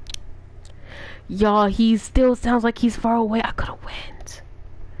 Y'all, he still sounds like he's far away. I could have went.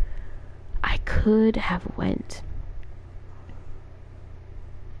 I could have went.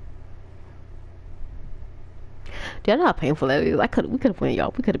 Dude, I know how painful that is. We could have went,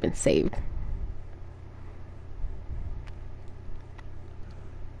 y'all. We could have been saved.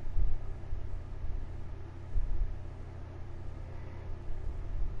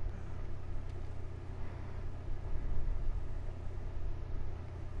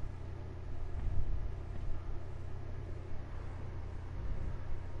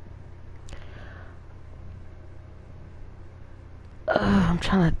 I'm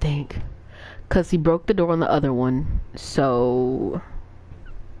trying to think. Because he broke the door on the other one. So...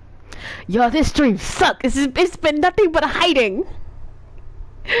 Yo, this stream sucks. It's been nothing but hiding.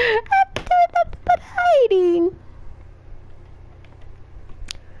 I'm doing nothing but hiding.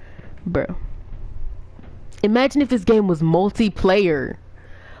 Bro. Imagine if this game was multiplayer.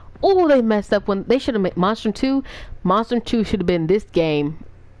 Oh, they messed up when... They should have made Monstrum 2. Monstrum 2 should have been this game,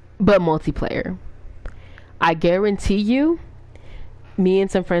 but multiplayer. I guarantee you... Me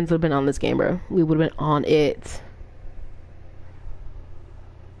and some friends would have been on this game, bro. We would have been on it.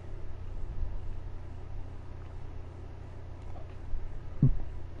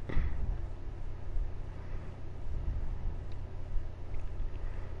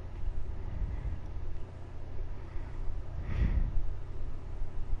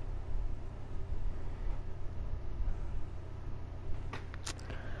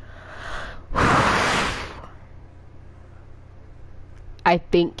 I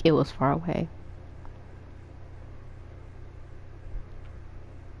think it was far away.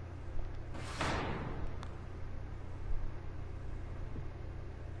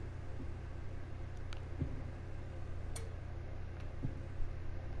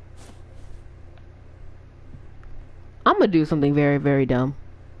 I'm gonna do something very, very dumb.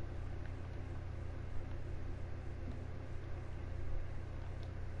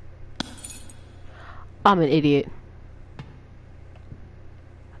 I'm an idiot.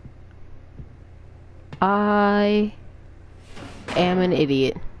 I am an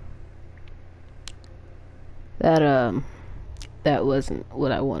idiot. That wasn't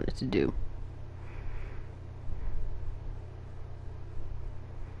what I wanted to do.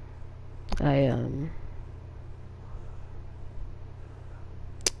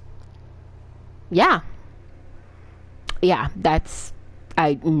 Yeah. Yeah, that's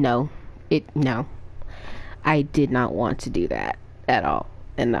no. No. I did not want to do that at all.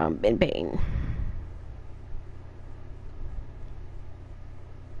 And I'm in pain.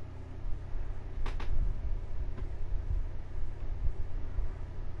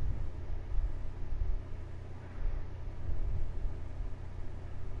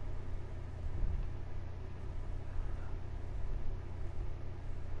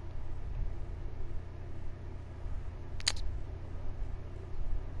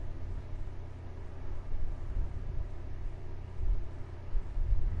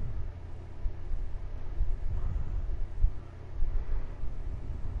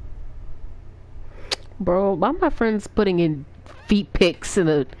 Bro, why are my friends putting in feet pics in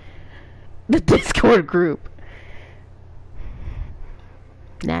the Discord group?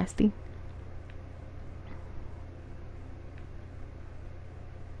 Nasty.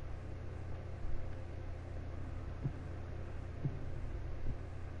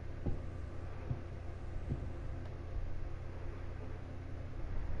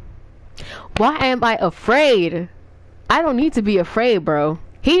 Why am I afraid? I don't need to be afraid, bro.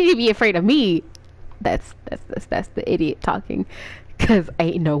 He need to be afraid of me. That's the idiot talking. Cause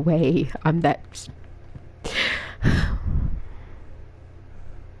ain't no way I'm that.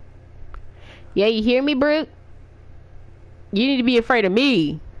 Yeah, you hear me, Brooke? You need to be afraid of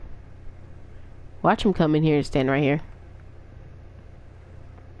me. Watch him come in here and stand right here.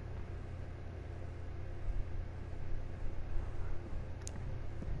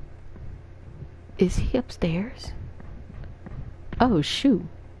 Is he upstairs? Oh, shoot.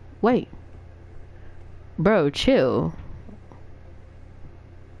 Wait. Bro, chill.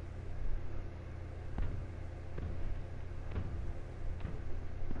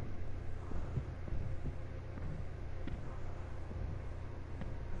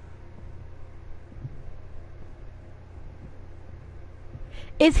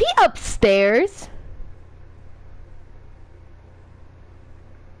 Is he upstairs?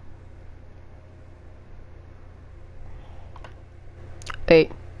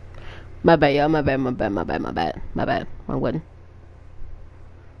 Wait. My bad, y'all. My bad. Wrong button.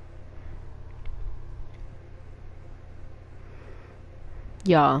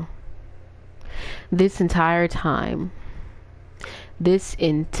 Y'all. This entire time.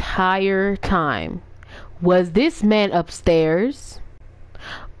 Was this man upstairs?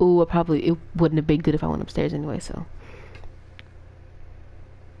 Ooh, it wouldn't have been good if I went upstairs anyway, so.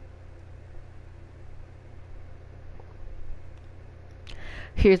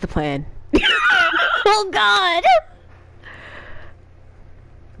 Here's the plan. Oh God!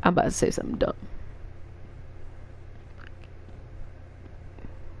 I'm about to say something dumb.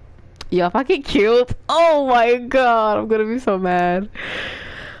 Yo, if I get killed, oh my God, I'm gonna be so mad.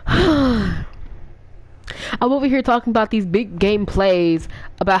 I'm over here talking about these big game plays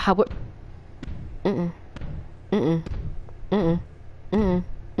about how no, no,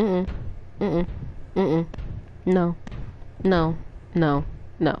 no, no, no,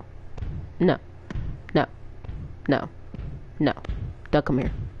 no, no, no. Don't come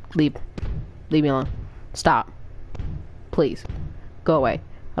here. Leave me alone. Stop. Please. Go away.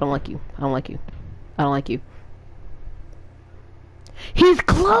 I don't like you. I don't like you. I don't like you. He's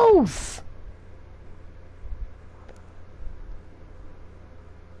close!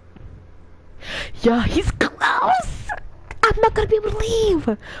 Yeah, he's close! I'm not gonna be able to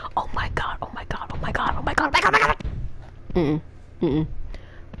leave! Oh my God, oh my God, oh my God, oh my God, oh my God, oh my God!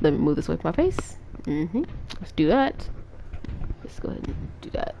 Let me move this away from my face. Let's do that. Let's go ahead and do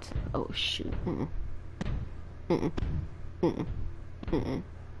that. Oh shoot.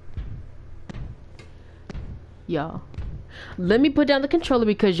 Y'all, let me put down the controller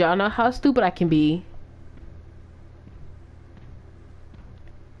because y'all know how stupid I can be.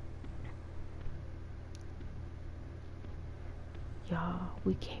 Y'all.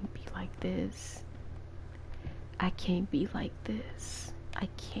 We can't be like this. I can't be like this. I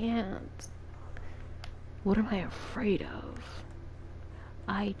can't. What am I afraid of?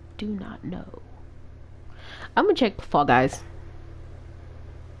 I do not know. I'm gonna check Fall Guys.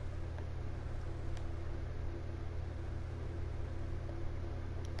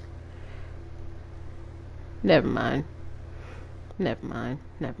 Never mind. Never mind.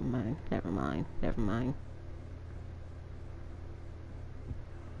 Never mind. Never mind. Never mind.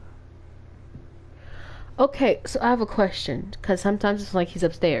 Okay, so I have a question, because sometimes it's like he's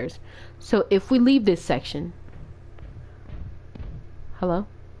upstairs. So if we leave this section... Hello?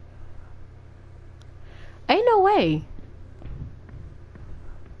 Ain't no way.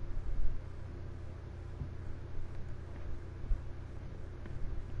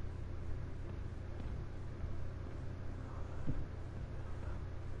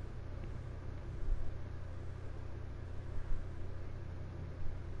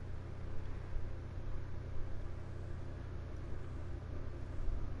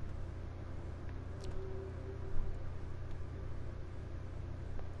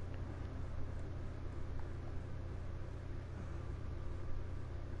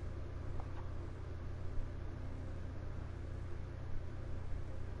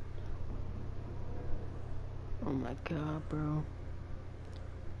 Oh my god, bro.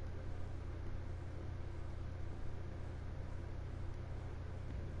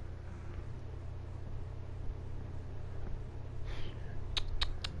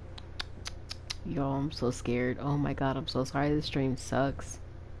 Yo, I'm so scared. Oh my god, I'm so sorry. This stream sucks.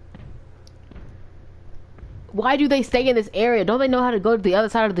 Why do they stay in this area? Don't they know how to go to the other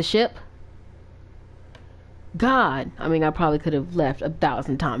side of the ship? God. I mean, I probably could have left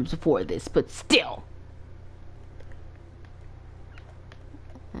 1,000 times before this, but still.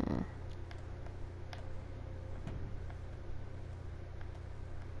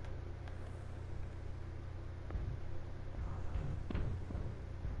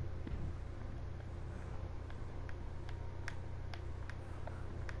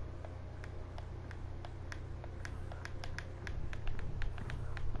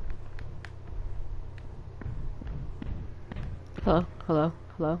 Hello, hello,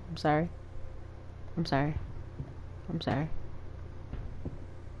 hello. I'm sorry. I'm sorry. I'm sorry.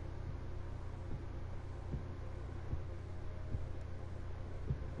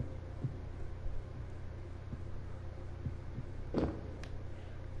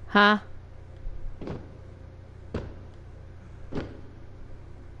 Huh?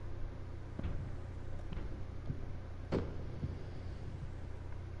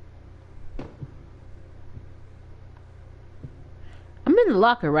 I'm in the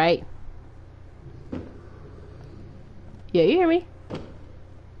locker, right? Yeah, you hear me?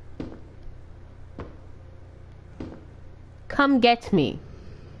 Come get me.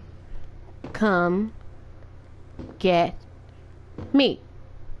 Come get me.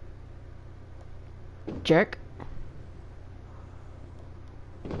 Jerk.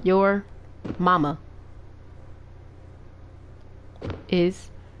 Your mama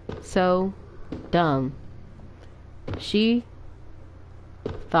is so dumb. She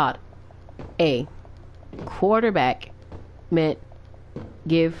thought a quarterback meant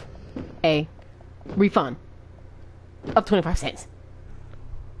give a refund of 25 cents.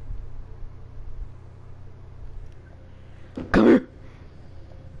 Come here.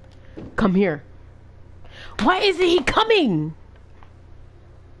 Come here. Why isn't he coming?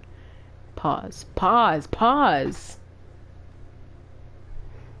 Pause. Pause. Pause.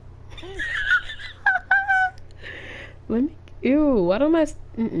 Let me... Ew, why don't I...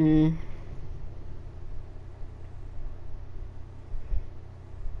 Mm-mm.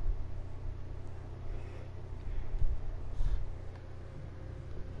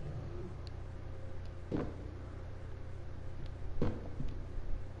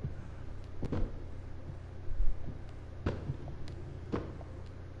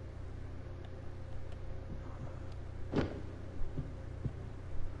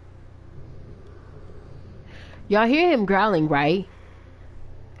 Y'all hear him growling, right?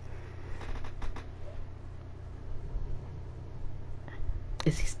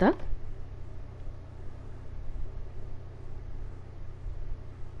 Is he stuck?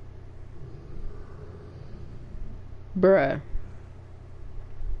 Bruh.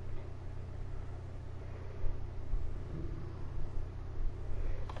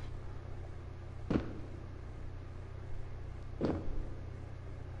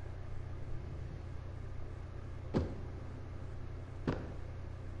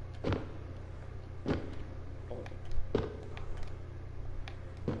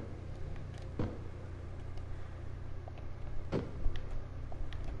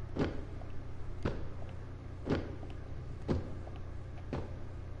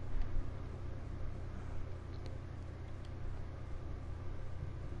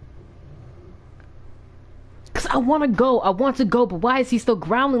 I want to go. I want to go, but why is he still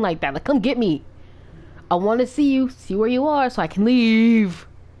growling like that? Like, come get me. I want to see you, see where you are, so I can leave.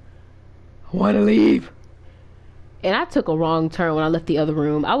 I want to leave. And I took a wrong turn when I left the other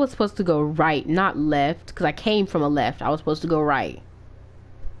room. I was supposed to go right, not left, because I came from a left. I was supposed to go right.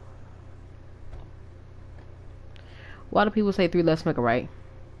 Why do people say 3 lefts make a right?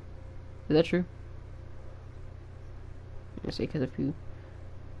 Is that true? Let me see, because if you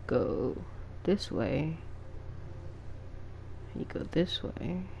go this way, you go this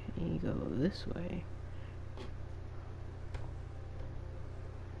way, and you go this way.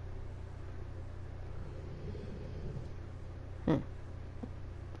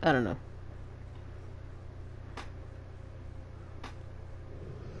 I don't know.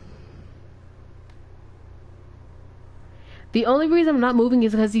 The only reason I'm not moving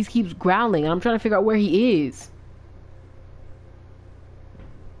is because he keeps growling, and I'm trying to figure out where he is.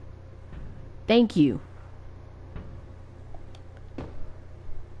 Thank you.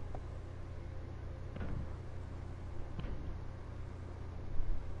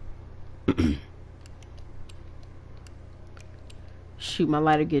 Shoot, my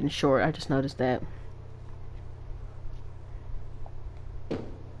lighter getting short. I just noticed that.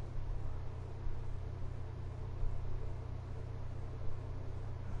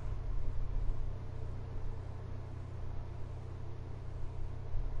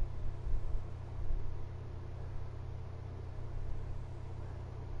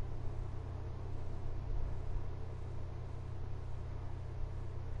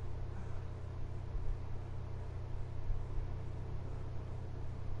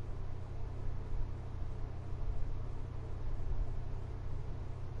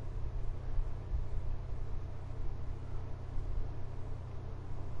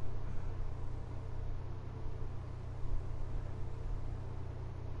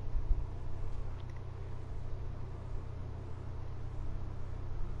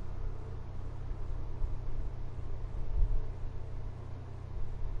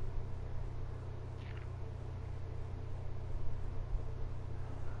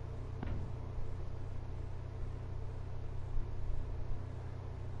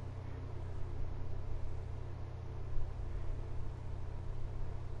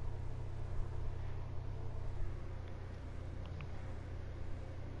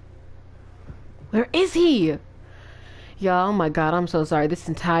 Where is he? Y'all, oh my god, I'm so sorry. This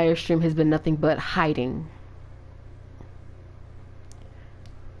entire stream has been nothing but hiding.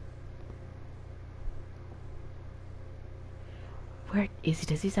 Where is he?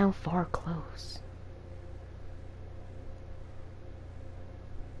 Does he sound far close?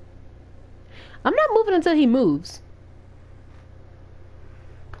 I'm not moving until he moves.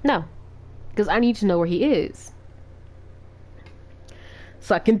 No. Because I need to know where he is.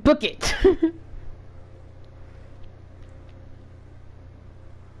 So I can book it.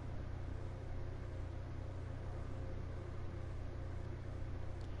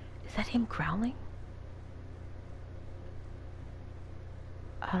 Is that him growling?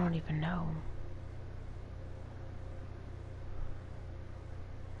 I don't even know.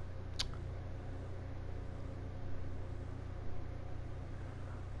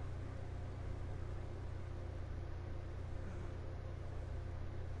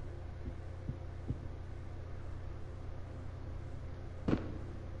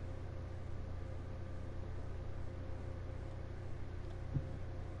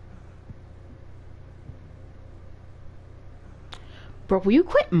 Bro, will you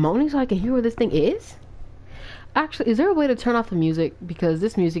quit moaning so I can hear where this thing is? Actually, is there a way to turn off the music? Because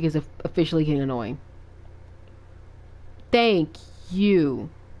this music is officially getting annoying. Thank you.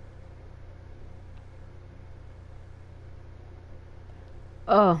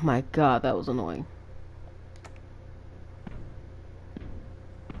 Oh my god, that was annoying.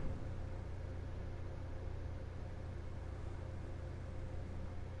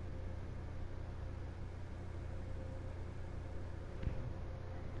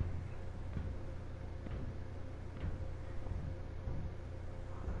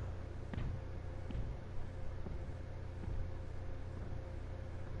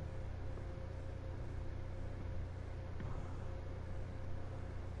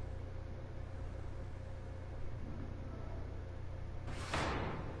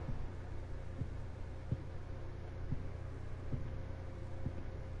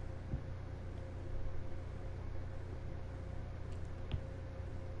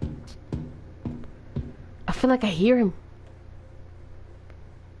 I feel like I hear him.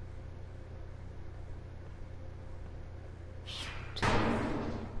 Shoot.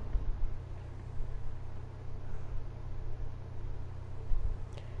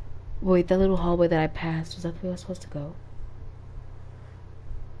 Wait, that little hallway that I passed, was that the way I was supposed to go?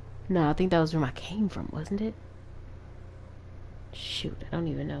 No, I think that was where I came from, wasn't it? Shoot, I don't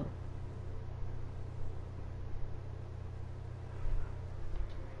even know.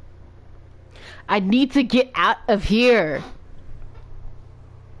 I need to get out of here.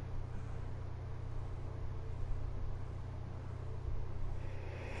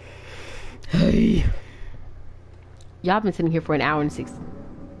 Hey. Y'all been sitting here for an hour and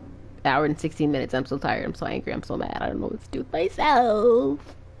 16 minutes. I'm so tired. I'm so angry. I'm so mad. I don't know what to do with myself.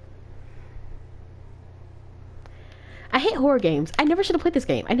 I hate horror games. I never should have played this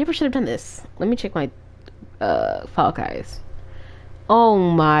game. I never should have done this. Let me check my file guys. Oh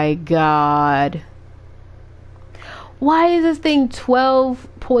my god. Why is this thing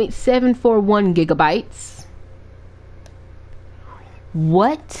 12.741 gigabytes?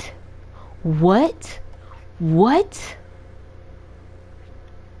 What? What? What?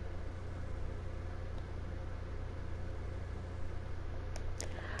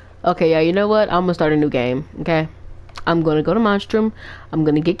 Okay, yeah, you know what? I'm gonna start a new game, okay? I'm gonna go to Monstrum, I'm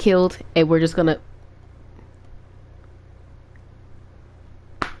gonna get killed, and we're just gonna...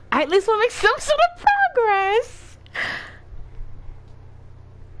 I at least wanna make some sort of progress!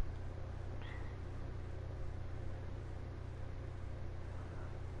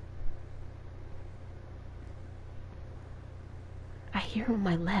 I hear him on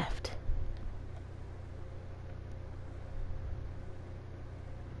my left.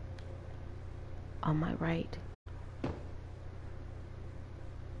 On my right.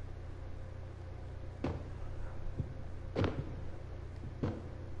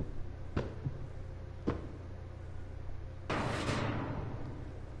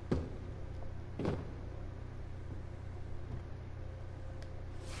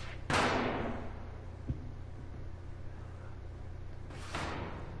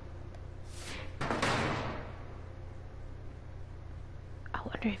 I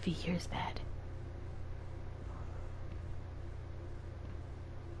wonder if he hears that.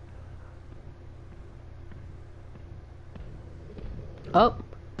 Oh.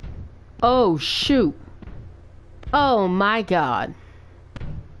 Oh, shoot. Oh, my God.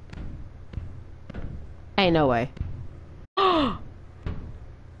 Ain't no way. Yeah,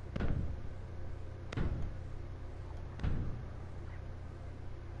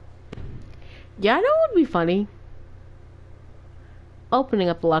 I know what would be funny. Opening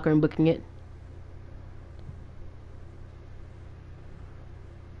up the locker and booking it.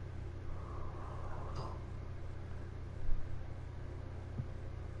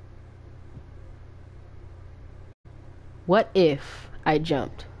 What if I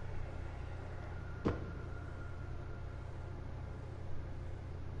jumped?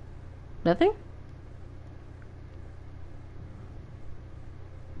 Nothing?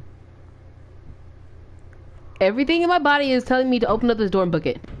 Everything in my body is telling me to open up this door and book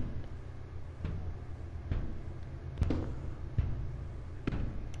it.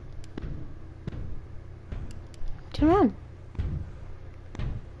 Turn around.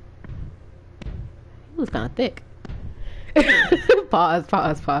 He was kind of thick. Pause.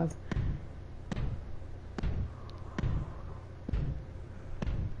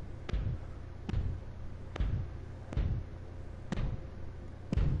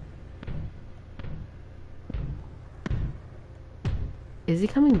 Is he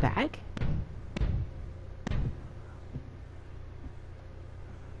coming back?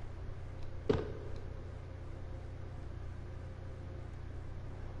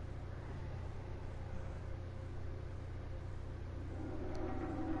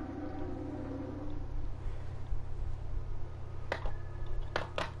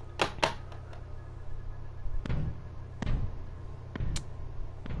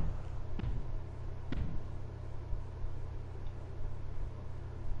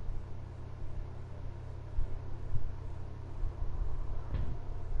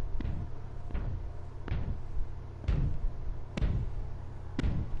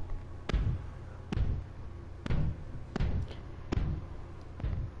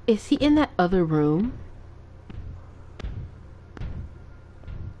 Is he in that other room?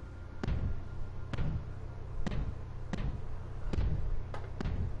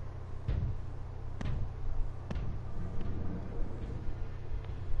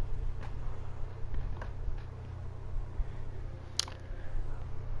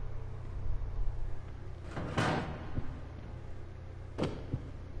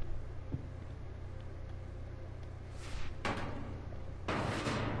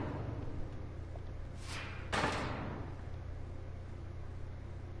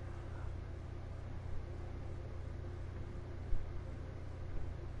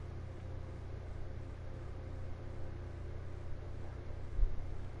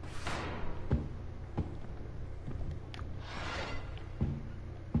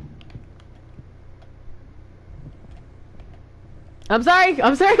 I'm sorry.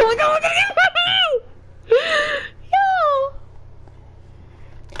 I'm sorry. Oh my god. Yo.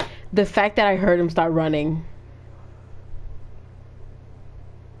 The fact that I heard him start running.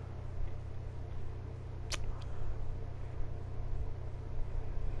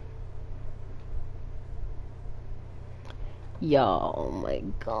 Yo, oh my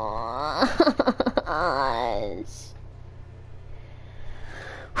gosh.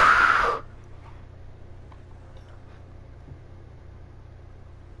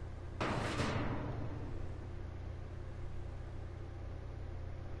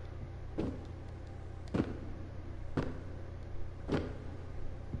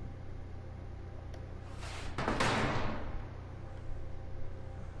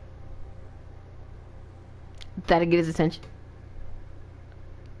 That'll get his attention.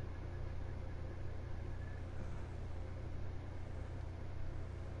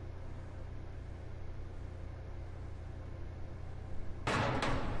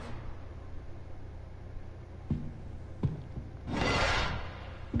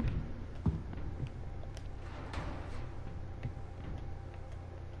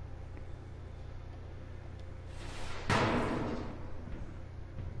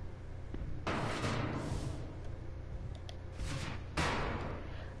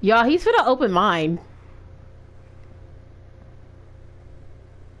 Y'all, he's finna open mine.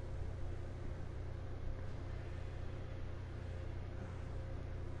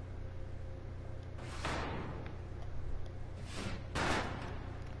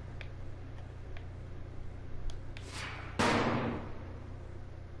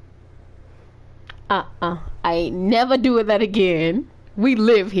 I ain't never doing that again. We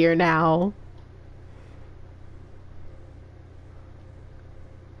live here now.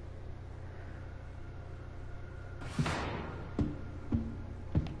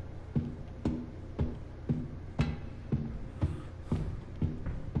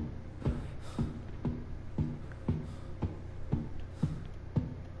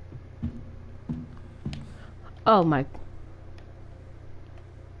 Oh my.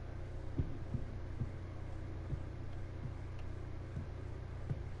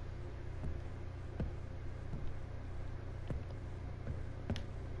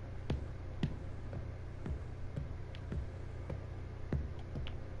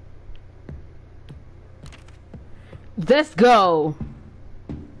 Let's go.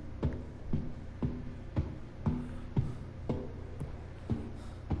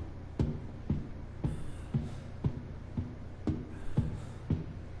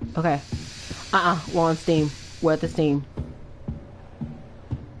 Okay. We're on Steam. We're at the Steam.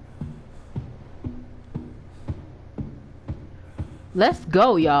 Let's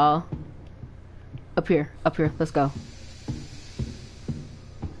go, y'all. Up here. Up here. Let's go.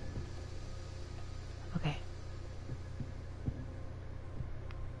 Okay.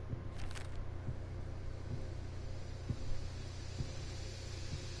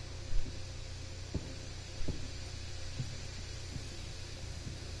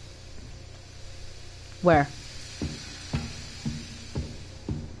 Where?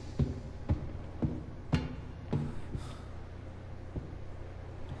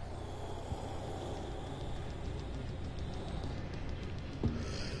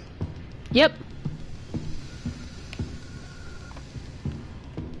 Yep.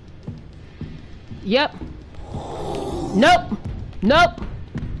 Yep. Nope. Nope.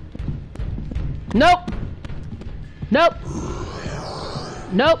 Nope. Nope.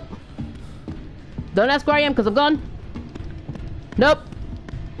 Nope. Don't ask where I am, because I'm gone. Nope.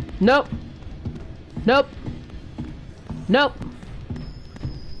 Nope. Nope. Nope.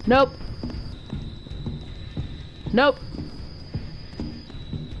 Nope. Nope.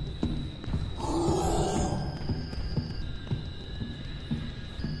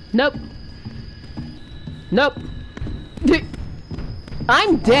 Nope. Nope.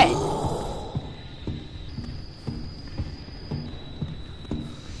 I'm dead.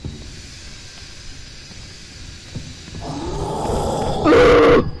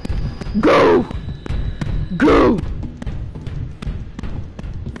 Go! Go!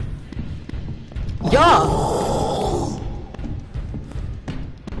 Yeah!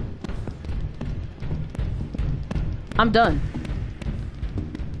 I'm done.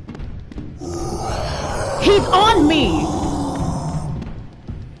 He's on me!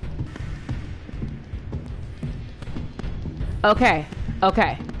 Okay,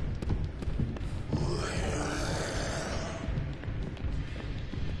 okay.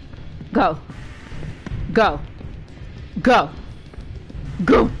 Go. Go. Go.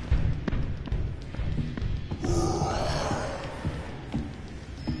 Go.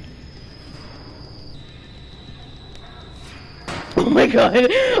 Oh my god.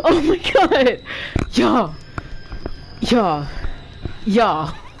 Oh my god. Yeah. Yeah.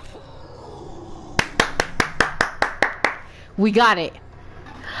 Yeah. We got it.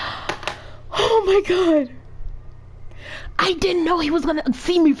 Oh my god. I didn't know he was gonna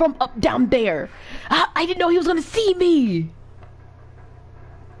see me from up down there. I didn't know he was gonna see me.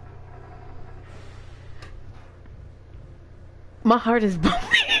 My heart is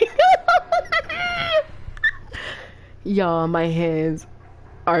bumping. Y'all, my hands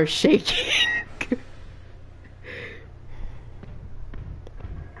are shaking.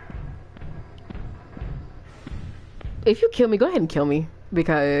 If you kill me, go ahead and kill me.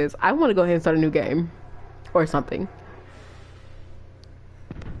 Because I want to go ahead and start a new game. Or something.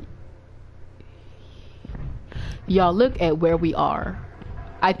 Y'all, look at where we are.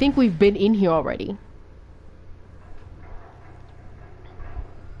 I think we've been in here already.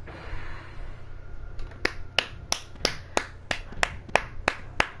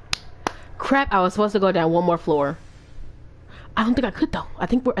 Crap, I was supposed to go down one more floor. I don't think I could though. I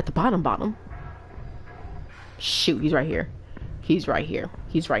think we're at the bottom. Shoot, he's right here. He's right here.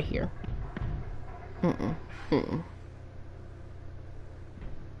 He's right here.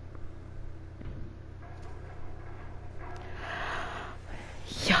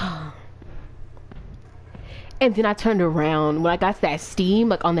 Yeah. And then I turned around. When I got to that steam,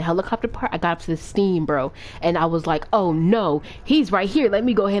 like on the helicopter part, I got up to the steam, bro. And I was like, oh no, he's right here. Let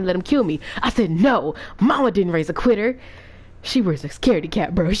me go ahead and let him kill me. I said, no, mama didn't raise a quitter. She was a scaredy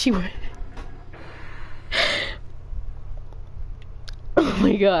cat, bro. She was... Oh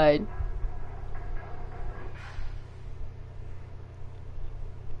my god.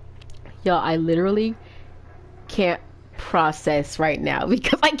 Y'all, I literally can't process right now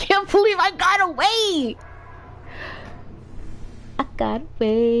because I can't believe I got away. I got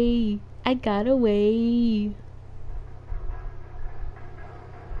away. I got away.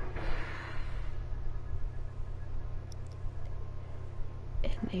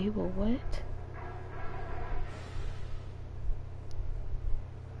 Enable what?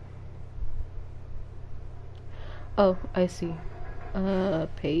 Oh, I see.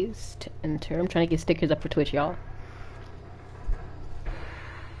 Paste, enter. I'm trying to get stickers up for Twitch, y'all.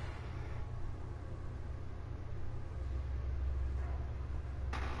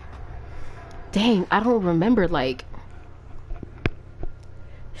 Dang, I don't remember, like...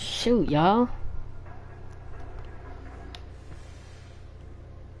 Shoot, y'all.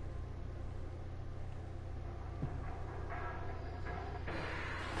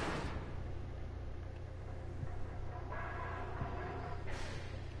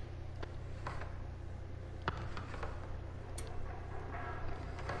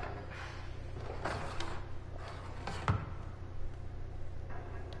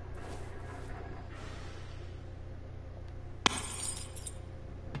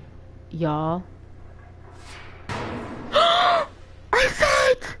 Y'all. I saw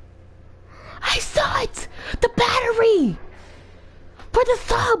it! I saw it! The battery! For the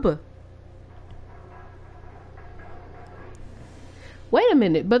sub! Wait a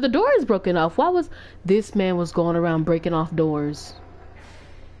minute, but the door is broken off. Why was... This man was going around breaking off doors.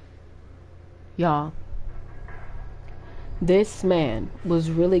 Y'all. This man was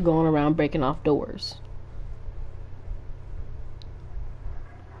really going around breaking off doors.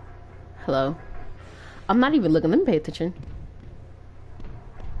 Hello? I'm not even looking. Let me pay attention.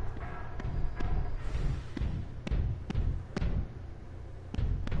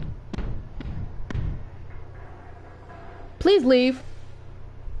 Please leave.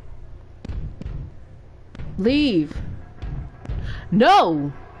 Leave.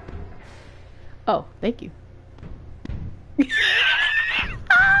 No. Oh, thank you.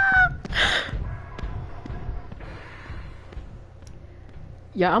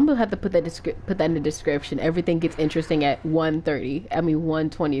 Yeah, I'm gonna have to put that in the description. Everything gets interesting at 1:30. I mean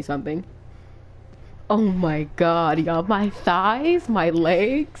 1:20 something. Oh my god, y'all, my thighs, my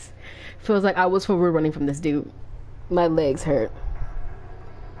legs. Feels like I was for real running from this dude. My legs hurt.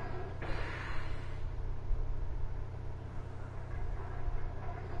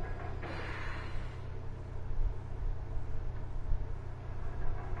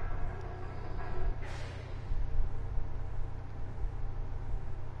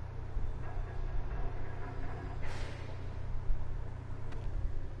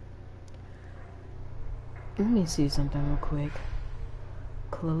 Let me see something real quick.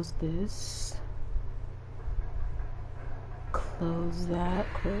 Close this. Close that.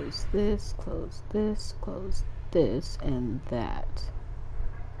 Close this. Close this. Close this. And that.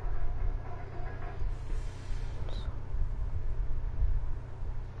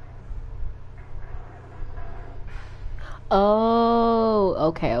 Oh. Oh,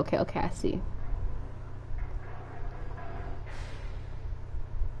 okay, okay, okay, I see.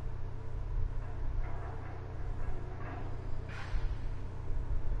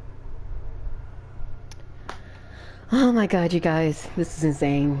 Oh my god, you guys. This is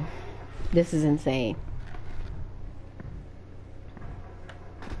insane. This is insane.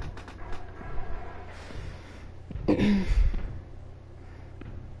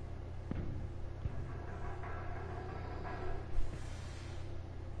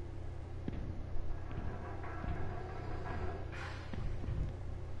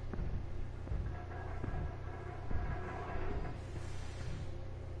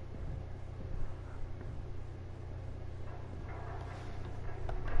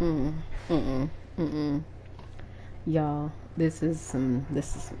 Y'all, this is some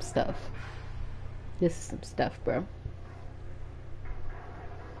stuff. This is some stuff, bro.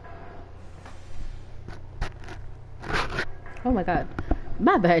 Oh my god.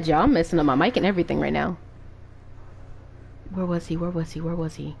 My bad, y'all. I'm messing up my mic and everything right now. Where was he? Where was he? Where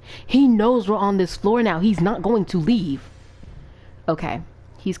was he? He knows we're on this floor now. He's not going to leave. Okay.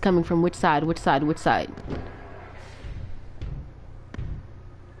 He's coming from which side? Which side? Which side?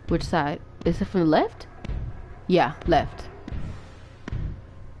 Which side? Is it from the left? Yeah, left.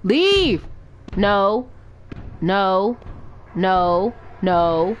 Leave! No. No. No.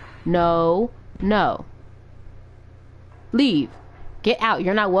 No. No. No. Leave. Get out.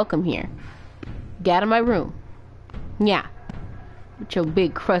 You're not welcome here. Get out of my room. Yeah. With your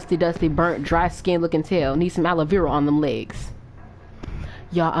big, crusty, dusty, burnt, dry skin looking tail. Need some aloe vera on them legs.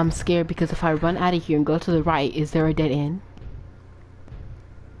 Y'all, I'm scared because if I run out of here and go to the right, is there a dead end?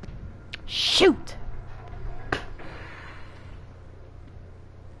 Shoot!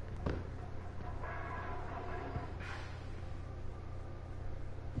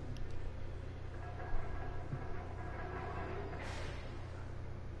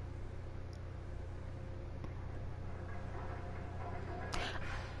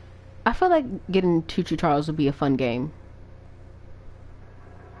 I feel like getting Choo Choo Charles would be a fun game.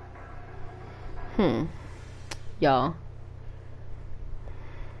 Y'all.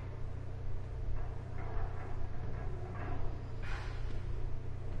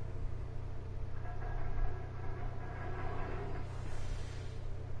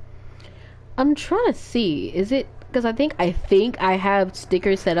 I'm trying to see. Is it because I think I have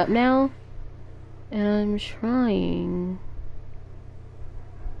stickers set up now, and I'm trying.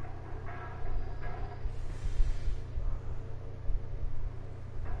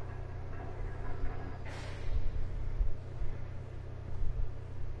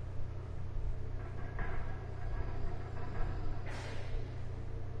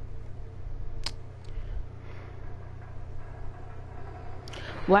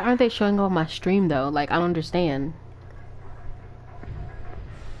 Why aren't they showing off my stream though? Like, I don't understand.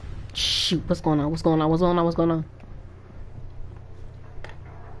 Shoot, what's going on? What's going on? What's going on? What's going on?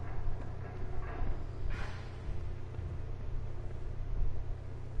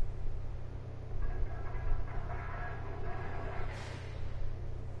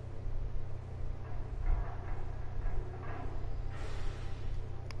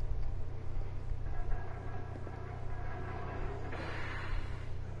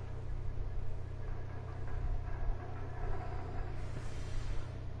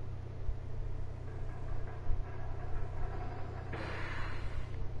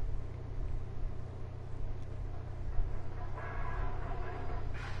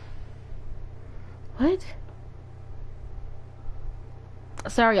 What?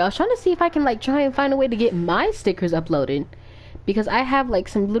 Sorry, I was trying to see if I can like try and find a way to get my stickers uploaded, because I have like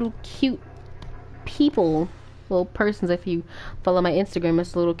some little cute people, little persons. If you follow my Instagram,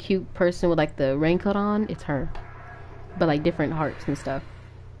 it's a little cute person with like the raincoat on. It's her, but like different hearts and stuff.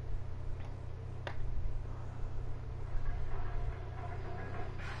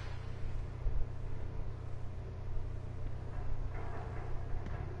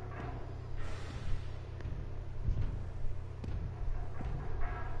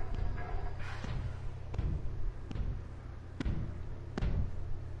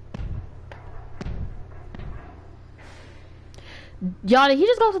 Y'all, did he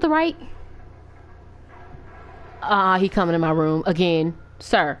just go to the right? He coming in my room again.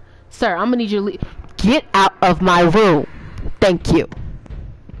 Sir, I'm gonna need you to leave. Get out of my room. Thank you.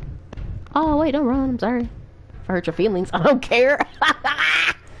 Oh, wait, don't run. I'm sorry. If I hurt your feelings, I don't care.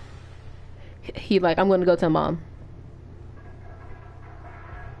 He like, I'm gonna go tell mom.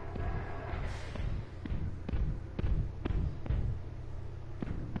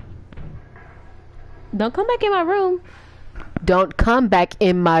 Don't come back in my room. Don't come back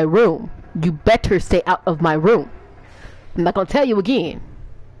in my room. You better stay out of my room. I'm not gonna tell you again.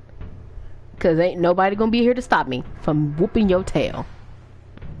 Cause ain't nobody gonna be here to stop me from whooping your tail.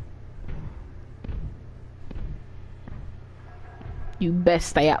 You best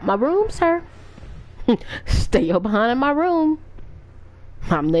stay out my room, sir. Stay your behind in my room.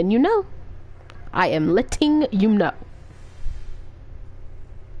 I'm letting you know. I am letting you know.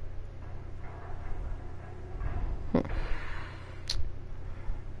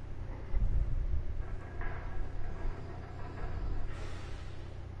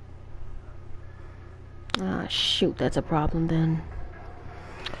 Ah, shoot, that's a problem then.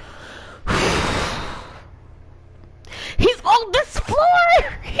 He's on this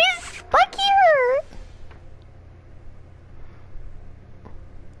floor! He's stuck here!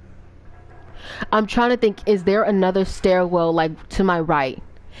 I'm trying to think, is there another stairwell, like, to my right?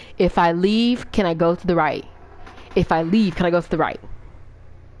 If I leave, can I go to the right? If I leave, can I go to the right?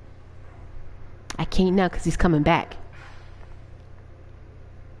 I can't now because he's coming back.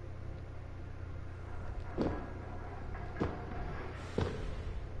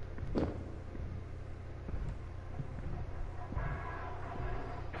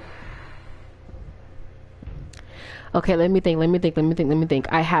 Okay, let me think.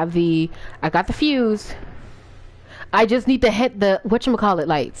 I got the fuse. I just need to hit the, whatchamacallit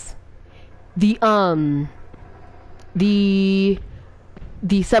lights. The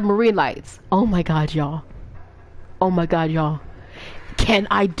submarine lights. Oh my god, y'all. Oh my god, y'all. Can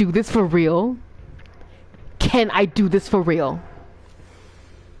I do this for real? Can I do this for real?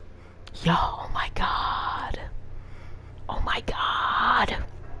 Yo, oh my god. Oh my god.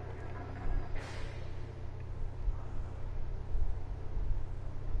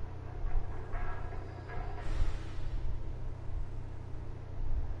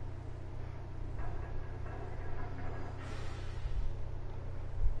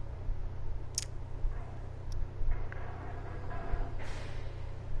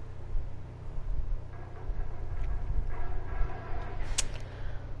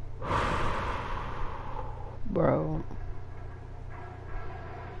 Bro.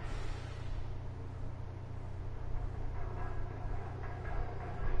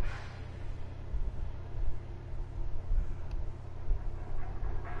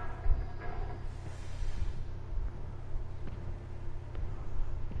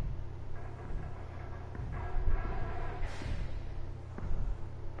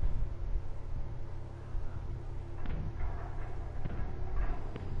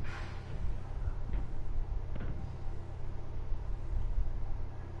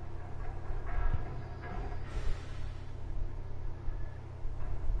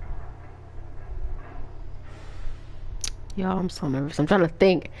 Y'all, I'm so nervous. I'm trying to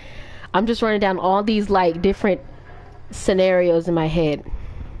think. I'm just running down all these, like, different scenarios in my head.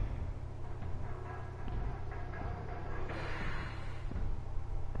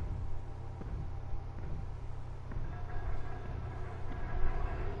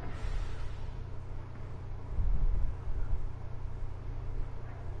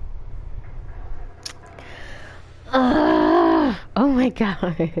 Oh my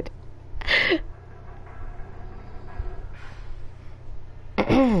god.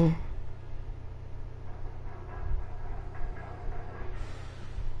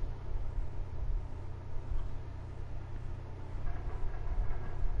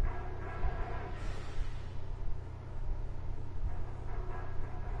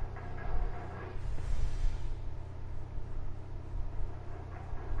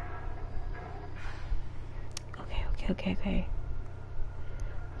 Okay.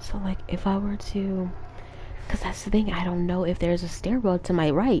 So, like, if I were to... Because that's the thing, I don't know if there's a stairwell to my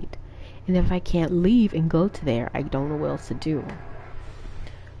right. And if I can't leave and go to there, I don't know what else to do.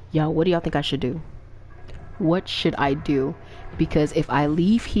 Y'all, what do y'all think I should do? What should I do? Because if I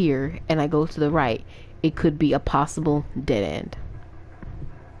leave here and I go to the right, it could be a possible dead end.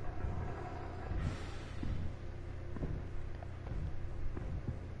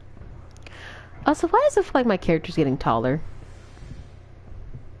 Also, why does it feel like my character's getting taller?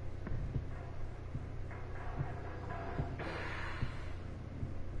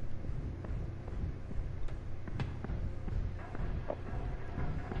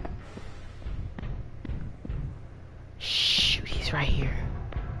 Shoot, he's right here.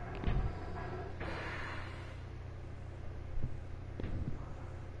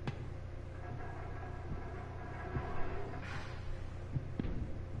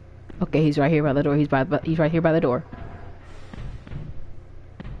 Okay, he's right here by the door. He's right here by the door.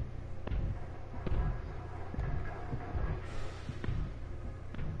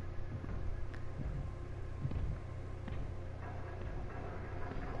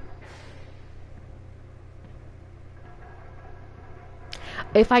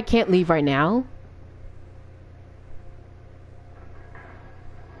 If I can't leave right now.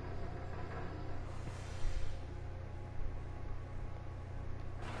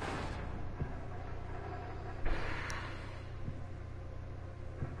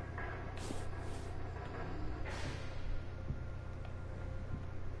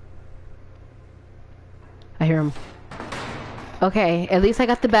 I hear him. Okay, at least I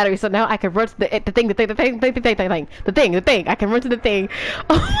got the battery, so now I can run to the thing. I can run to the thing.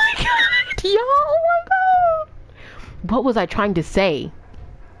 Oh my god, yo, oh my god. What was I trying to say?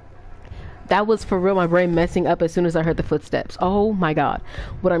 That was for real my brain messing up as soon as I heard the footsteps. Oh my god.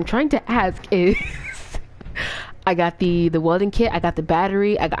 What I'm trying to ask is, I got the welding kit, I got the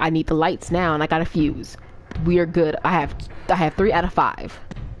battery, I need the lights now, and I got a fuse. We are good. I have 3 out of 5.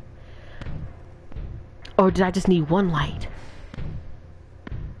 Or did I just need 1 light?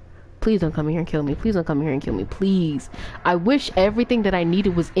 Please don't come in here and kill me. Please don't come in here and kill me. Please. I wish everything that I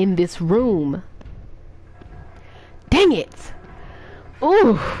needed was in this room. Dang it.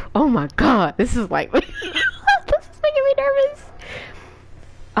 Ooh. Oh my god. This is like... this is making me nervous.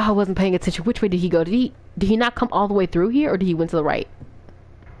 Oh, I wasn't paying attention. Which way did he go? Did he not come all the way through here? Or did he went to the right?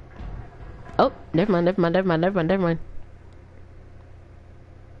 Oh, never mind.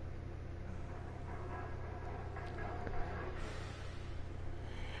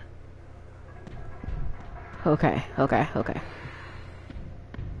 Okay.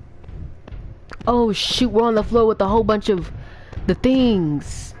 Oh shoot, we're on the floor with a whole bunch of the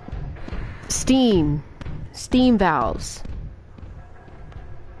things. Steam valves.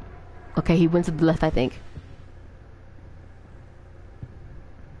 Okay, he went to the left, I think.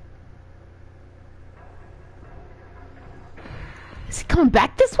 Is he coming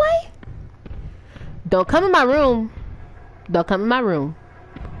back this way? Don't come in my room.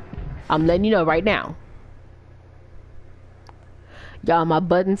 I'm letting you know right now. Y'all, my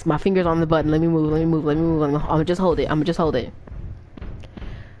fingers on the button. Let me move. I'ma just hold it.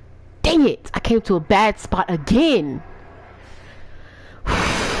 Dang it! I came to a bad spot again.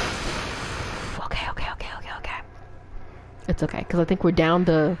 Okay. It's okay, because I think we're down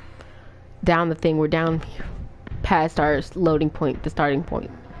the thing. We're down past our loading point, the starting point.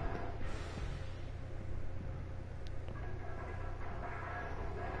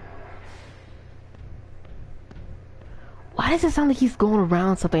 Why does it sound like he's going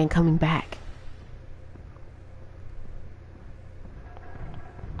around something and coming back?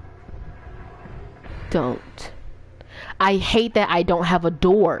 Don't. I hate that I don't have a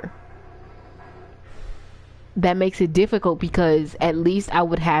door. That makes it difficult because at least I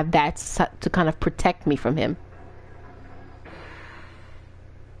would have that to kind of protect me from him.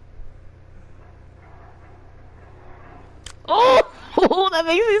 Oh, that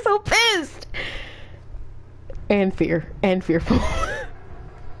makes me so pissed. And fearful.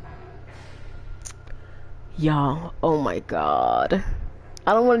 Y'all, oh my god.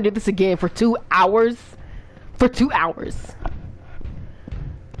 I don't want to do this again for 2 hours.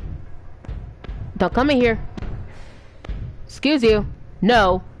 Don't come in here. Excuse you.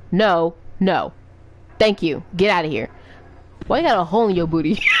 No. Thank you. Get out of here. Why you got a hole in your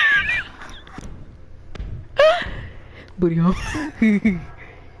booty? Booty hole.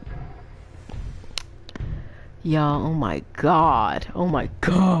 Y'all, oh my god.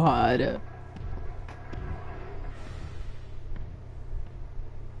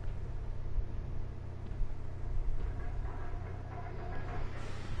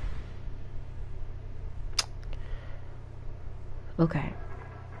 Okay.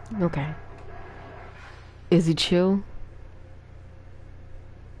 Is he chill?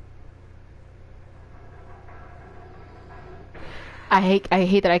 I hate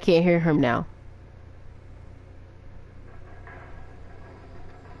that I can't hear him now.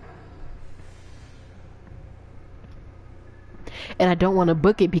 And I don't want to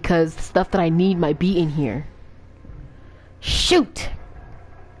book it because the stuff that I need might be in here. Shoot!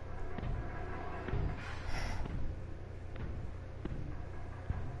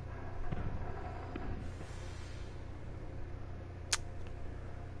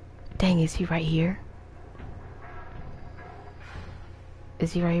 Dang, is he right here?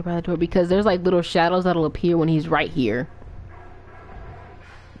 Is he right here by the door? Because there's like little shadows that'll appear when he's right here.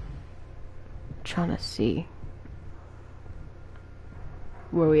 I'm trying to see.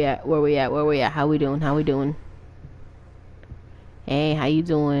 Where we at? How we doing? Hey, how you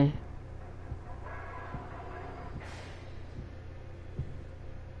doing?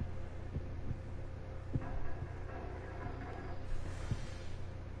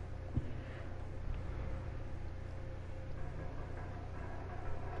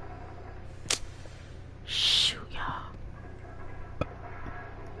 Shoot, y'all.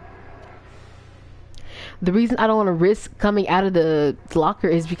 The reason I don't want to risk coming out of the locker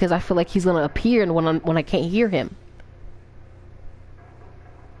is because I feel like he's gonna appear and when I can't hear him.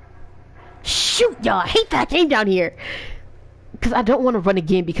 Shoot, y'all! I hate that I came down here. Because I don't want to run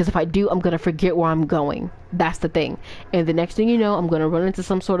again, because if I do, I'm going to forget where I'm going. That's the thing. And the next thing you know, I'm going to run into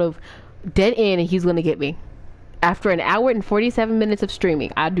some sort of dead end and he's going to get me. After an hour and 47 minutes of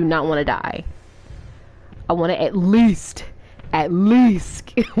streaming, I do not want to die. I want to at least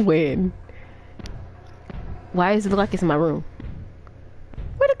win. Why does it look like it's in my room?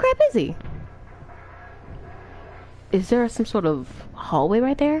 Where the crap is he? Is there some sort of hallway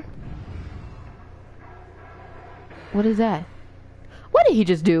right there? What is that? What did he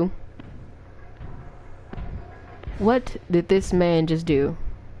just do? What did this man just do?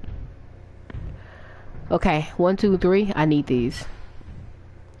 Okay, 1, 2, 3. I need these.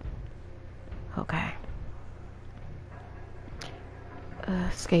 Okay.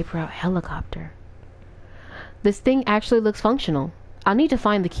 Escape route helicopter. This thing actually looks functional. I'll need to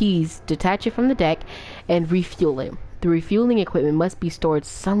find the keys, detach it from the deck, and refuel it. The refueling equipment must be stored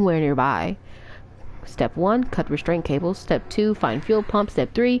somewhere nearby. Step 1, cut restraint cables. Step 2, find fuel pump.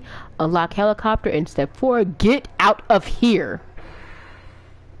 Step 3, unlock helicopter. And step 4, get out of here.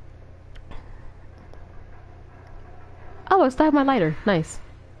 Oh, I still have my lighter. Nice.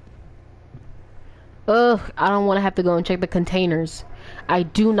 Ugh, I don't want to have to go and check the containers. I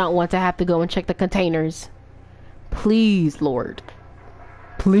do not want to have to go and check the containers. Please, Lord.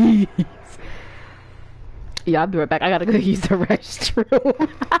 Please. Yeah, I'll be right back. I gotta go use the restroom.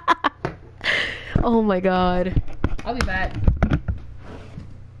 Oh my god. I'll be back.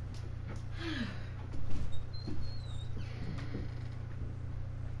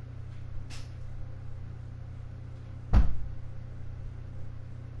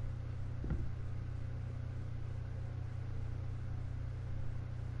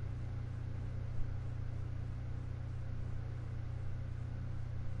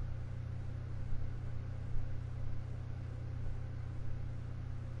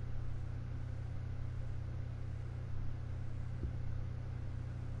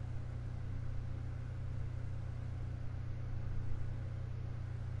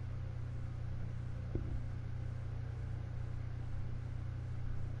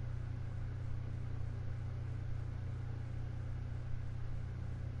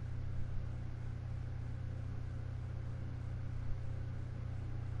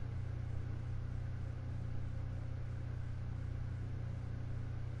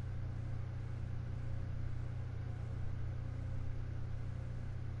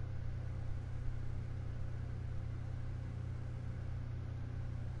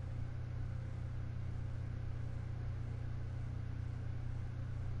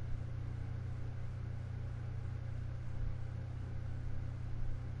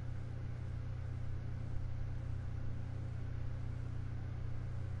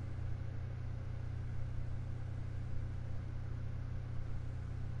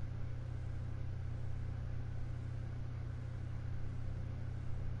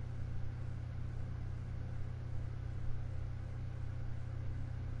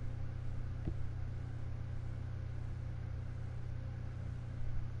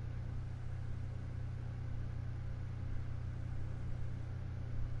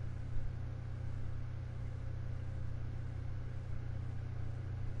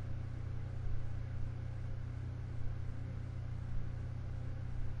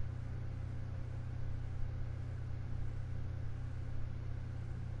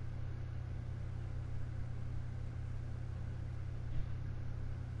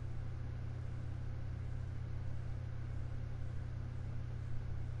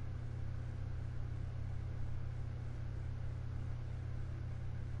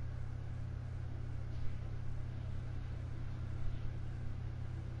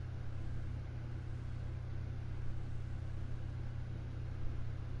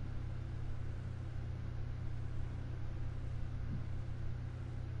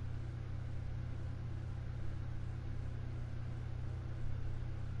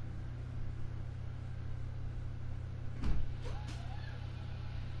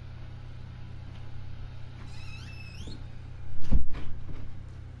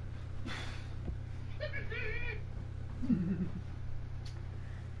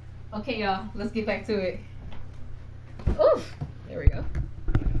 Okay, y'all, let's get back to it. Oof, there we go.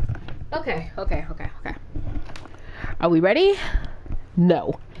 Okay. Are we ready?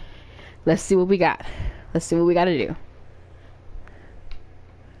 No. Let's see what we got. Let's see what we gotta do.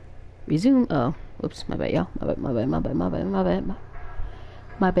 Resume. Oh, whoops, my bad, y'all.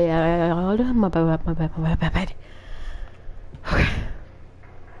 My bad. Okay.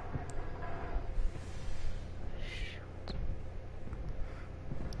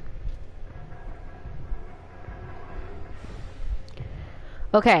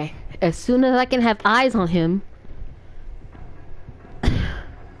 Okay, as soon as I can have eyes on him.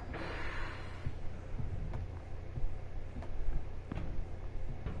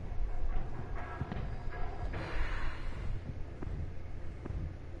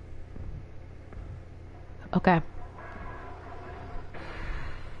 Okay.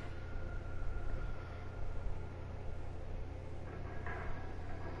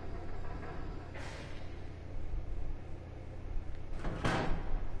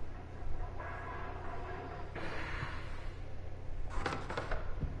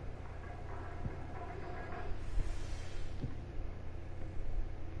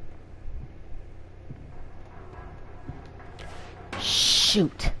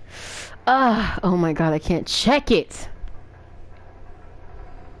 Shoot. Oh my god, I can't check it.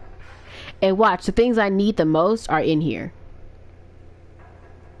 And watch, the things I need the most are in here.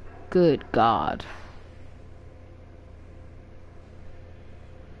 Good god.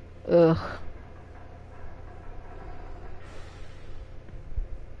 Ugh.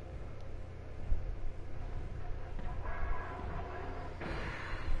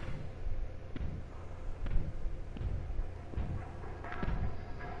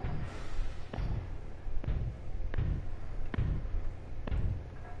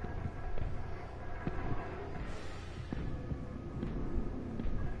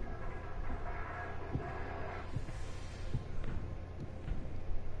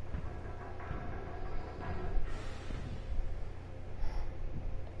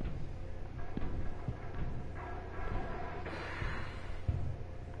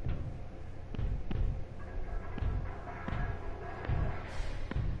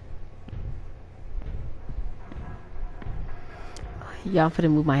 Yeah, I'm finna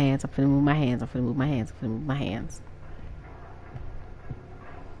move my hands. I'm finna move my hands. I'm finna move my hands. I'm finna move my hands.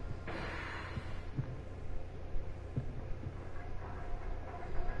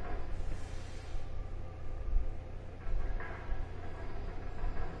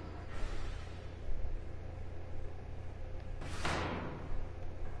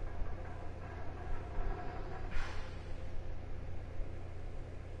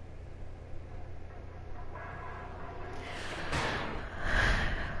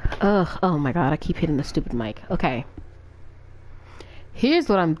 Ugh, oh my god, I keep hitting the stupid mic. Okay. Here's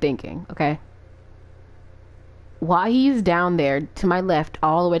what I'm thinking, okay? While he's down there to my left,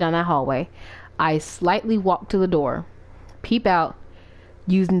 all the way down that hallway, I slightly walk to the door, peep out,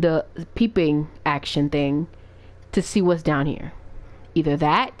 using the peeping action thing to see what's down here. Either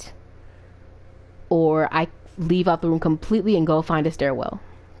that, or I leave out the room completely and go find a stairwell.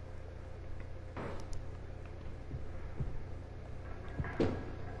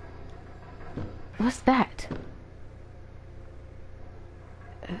 What's that?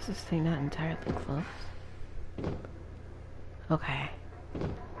 Is this thing not entirely closed? Okay.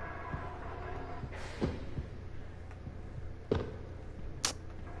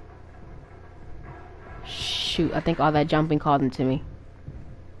 Shoot, I think all that jumping called into me.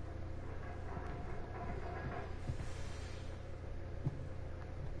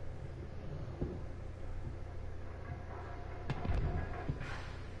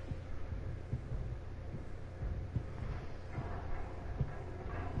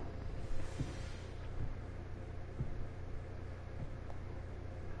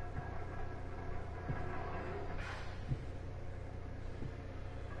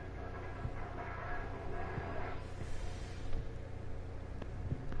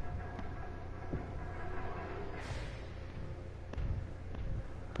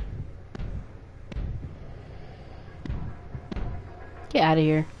 Get out of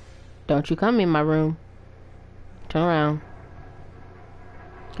here. Don't you come in my room. Turn around.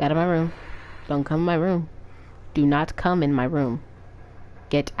 Get out of my room. Don't come in my room. Do not come in my room.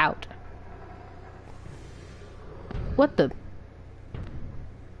 Get out. What the?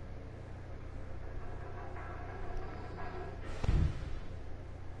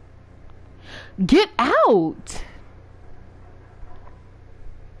 Get out!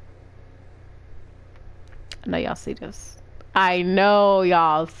 I know y'all see this. I know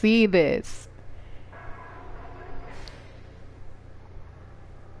y'all see this.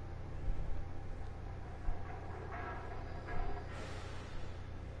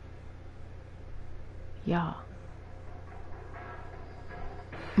 Y'all.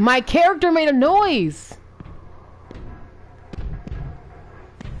 My character made a noise.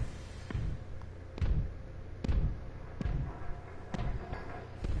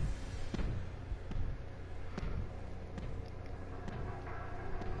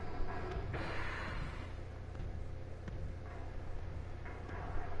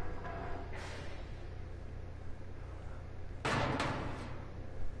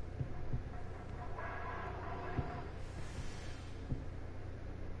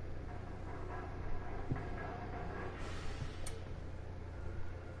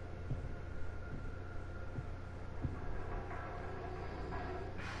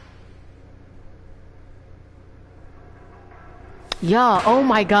 Y'all, oh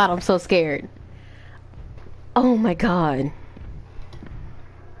my god, I'm so scared. Oh my god.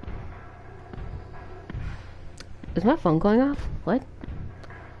 Is my phone going off? What?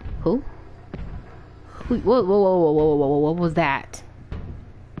 Who? Whoa, whoa, whoa, whoa, whoa, whoa, whoa, what was that?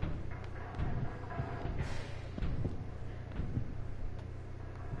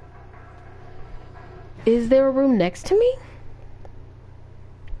 Is there a room next to me?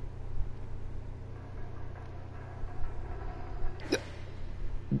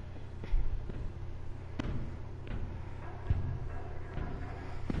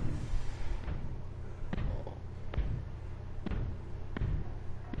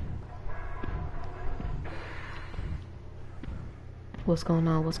 What's going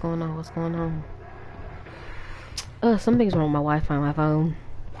on? What's going on? What's going on? Something's wrong with my Wi-Fi on my phone.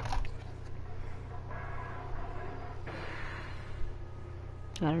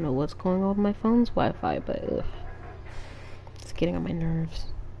 I don't know what's going on with my phone's Wi-Fi, but it's getting on my nerves.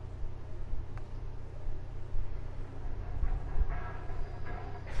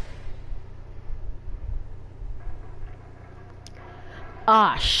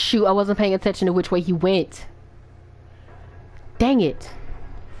 Ah, shoot, I wasn't paying attention to which way he went. Dang it.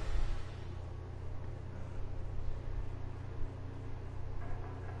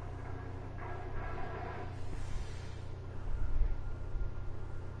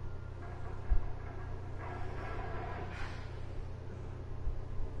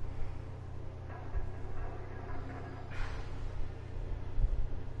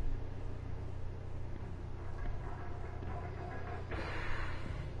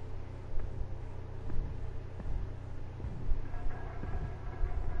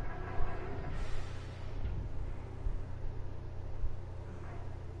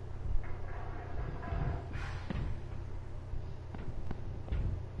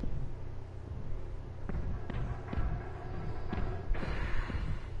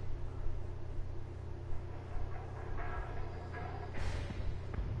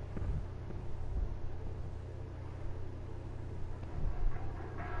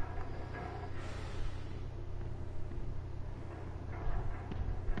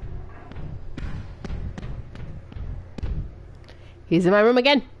 He's in my room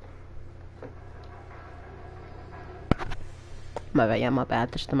again. My bad, yeah, my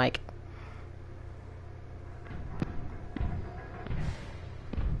bad. Touch the mic.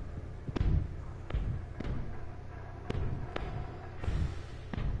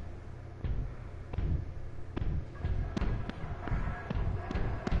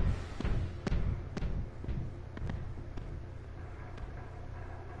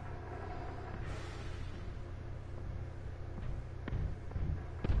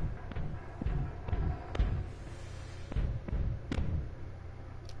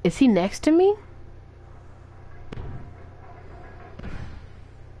 Is he next to me?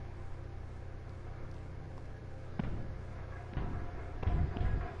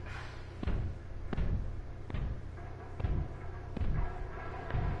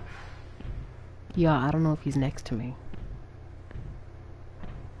 Yeah, I don't know if he's next to me.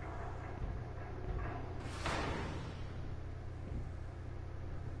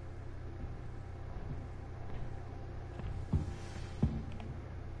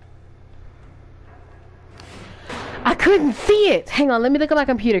 I couldn't see it. Hang on, let me look at my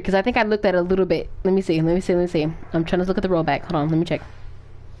computer because I think I looked at it a little bit. Let me see. I'm trying to look at the rollback. Hold on, let me check.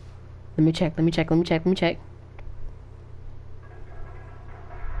 Let me check.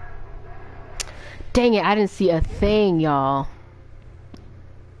 Dang it, I didn't see a thing, y'all.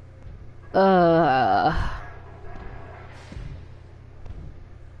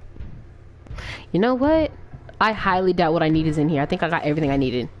 You know what? I highly doubt what I need is in here. I think I got everything I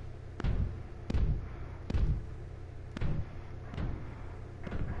needed.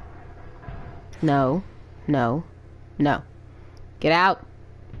 No. Get out.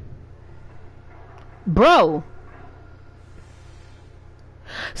 Bro!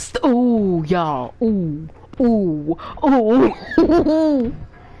 Ooh, y'all. Ooh.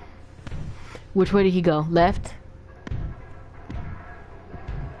 Which way did he go? Left?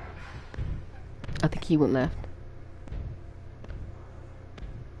 I think he went left.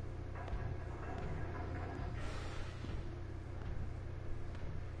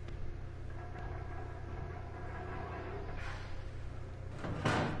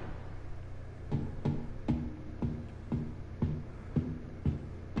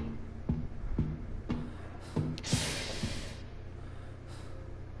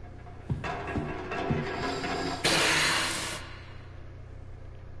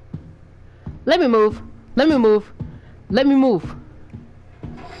 Let me move.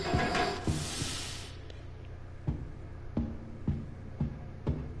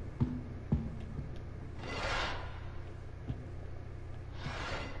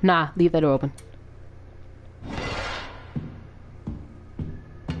 Nah, leave that door open.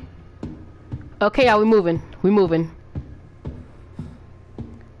 Okay, y'all, we moving. We moving.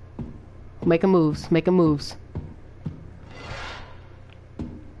 Making moves. Making moves.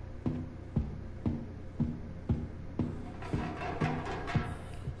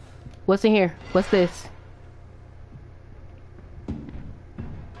 What's in here? What's this?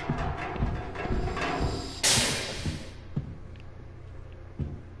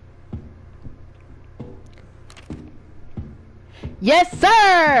 Yes,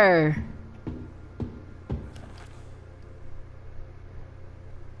 sir!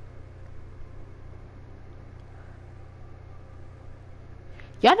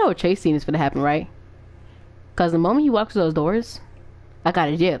 Y'all know a chase scene is gonna happen, right? Cause the moment he walks through those doors, I got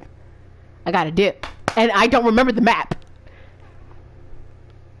a dip. I got a dip. And I don't remember the map.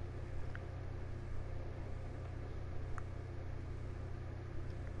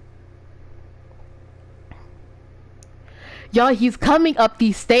 Y'all, he's coming up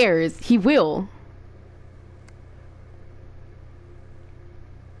these stairs. He will.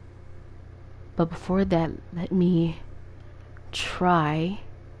 But before that, let me try.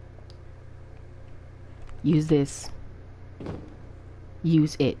 Use this.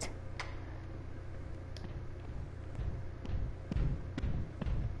 Use it.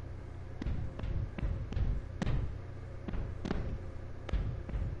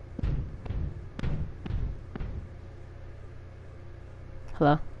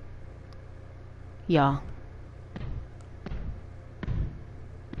 Hello? Y'all.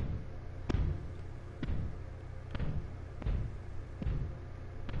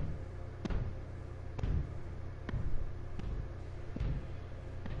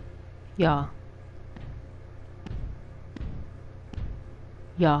 Y'all.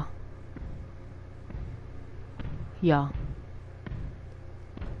 Y'all. Y'all.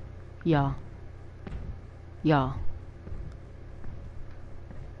 Y'all. Y'all.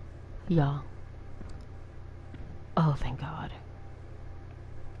 Y'all. Oh, thank God.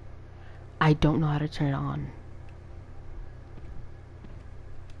 I don't know how to turn it on.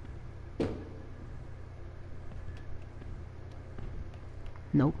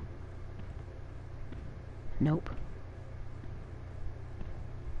 Nope. Nope.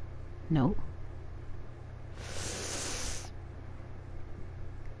 Nope.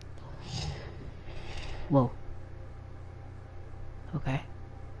 Whoa. Okay.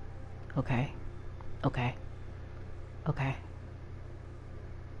 Okay. Okay. Okay.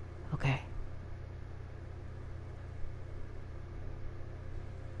 Okay.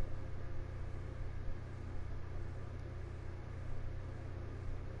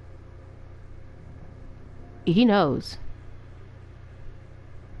 He knows.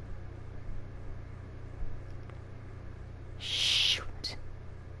 Shoot.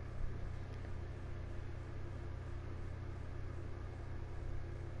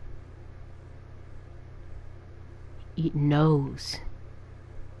 It knows.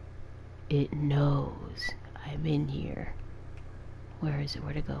 It knows I'm in here. Where is it?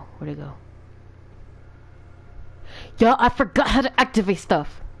 Where'd it go? Where'd it go? Yo, I forgot how to activate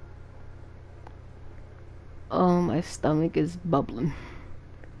stuff. Oh, my stomach is bubbling.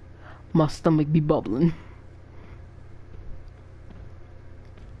 My stomach be bubbling.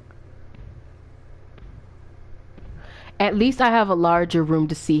 At least I have a larger room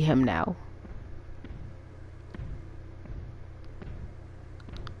to see him now.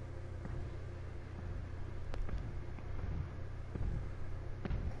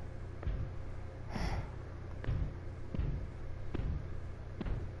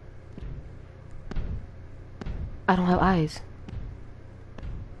 I don't have eyes.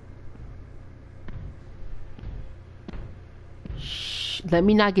 Shh. Let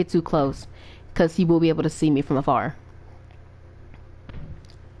me not get too close, because he will be able to see me from afar.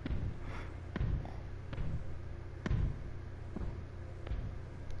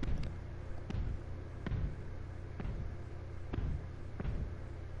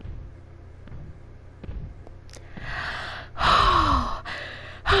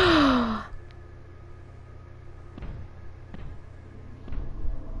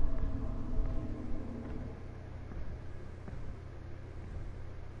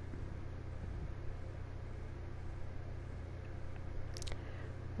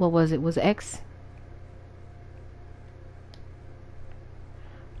 What was it? Was it X?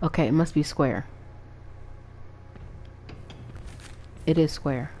 Okay, it must be square. It is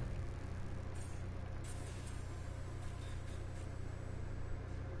square.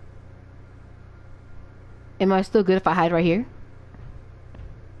 Am I still good if I hide right here?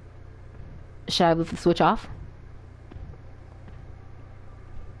 Should I leave the switch off?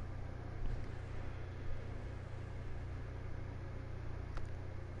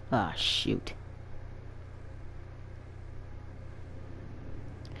 Ah, shoot.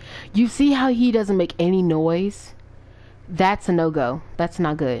 You see how he doesn't make any noise? That's a no-go. That's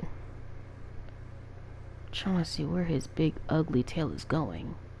not good. I'm trying to see where his big ugly tail is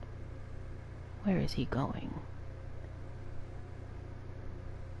going. Where is he going?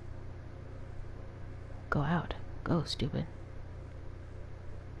 Go out. Go, stupid.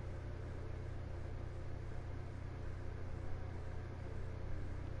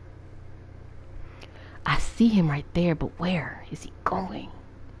 I see him right there, but where is he going?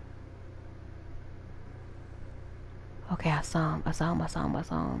 Okay, I saw him. I saw him. I saw him. I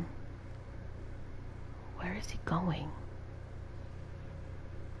saw him. Where is he going?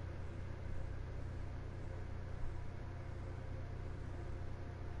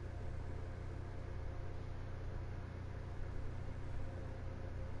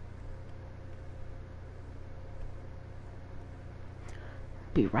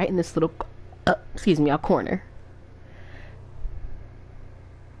 Be right in this little, excuse me, a corner.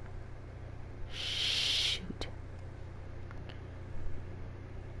 Shoot.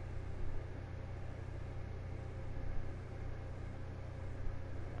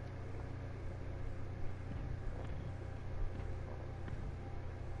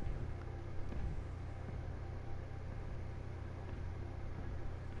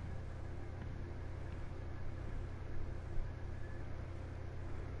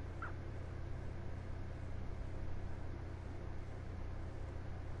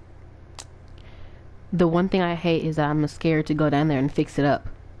 The one thing I hate is that I'm scared to go down there and fix it up.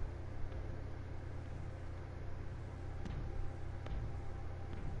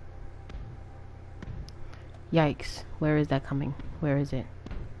 Yikes. Where is that coming? Where is it?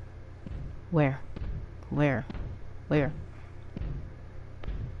 Where? Where? Where?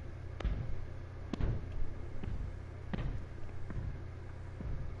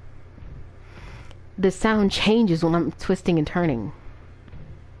 The sound changes when I'm twisting and turning.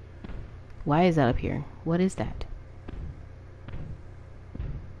 Why is that up here? What is that?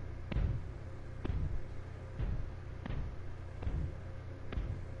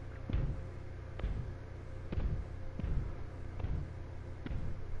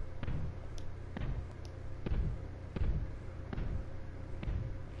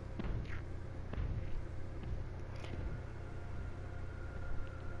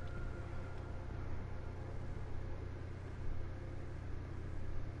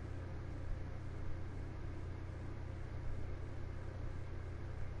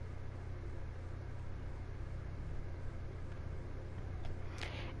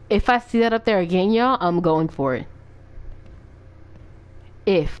 If I see that up there again, y'all, I'm going for it.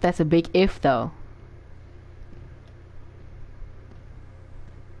 If. That's a big if, though.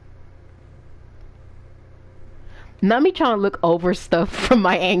 Not me trying to look over stuff from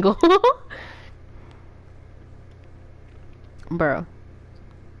my angle. Bro.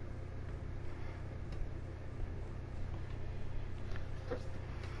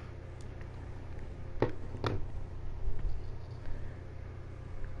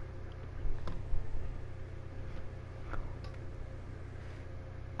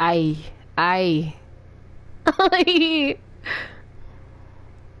 I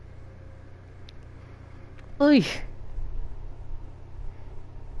Oy.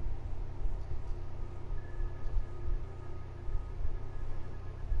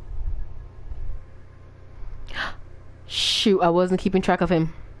 Shoot, I wasn't keeping track of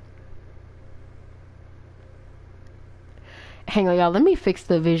him. Hang on, y'all. Let me fix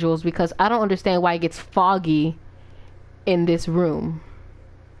the visuals because I don't understand why it gets foggy in this room.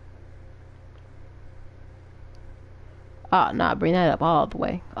 Oh, nah, bring that up all the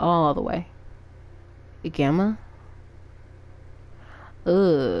way. All the way. Gamma?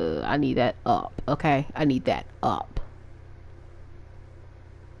 I need that up. Okay, I need that up.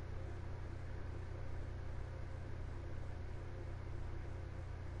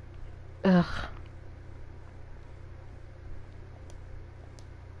 Ugh.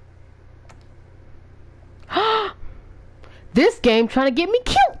 This game trying to get me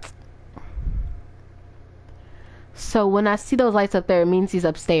killed. So when I see those lights up there, it means he's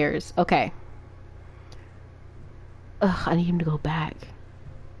upstairs. Okay. Ugh, I need him to go back.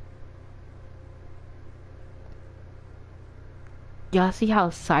 Y'all see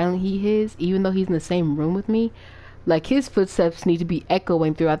how silent he is, even though he's in the same room with me? Like, his footsteps need to be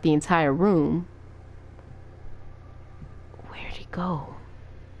echoing throughout the entire room. Where'd he go?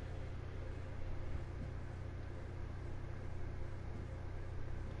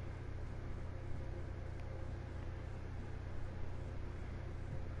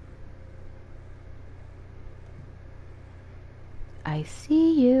 I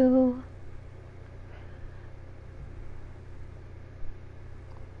see you.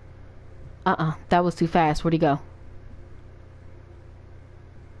 That was too fast. Where'd he go?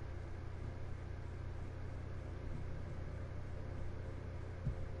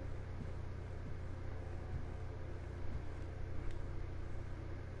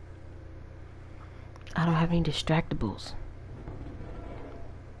 I don't have any distractables.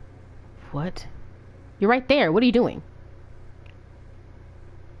 What? You're right there. What are you doing?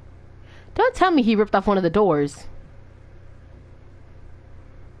 Don't tell me he ripped off one of the doors.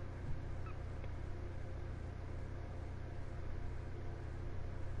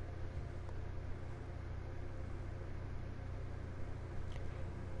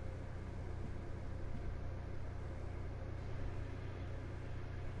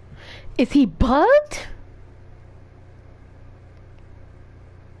 Is he bugged?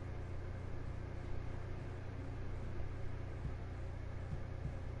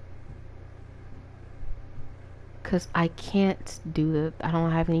 Because I can't do the... I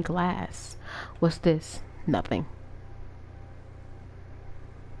don't have any glass. What's this? Nothing.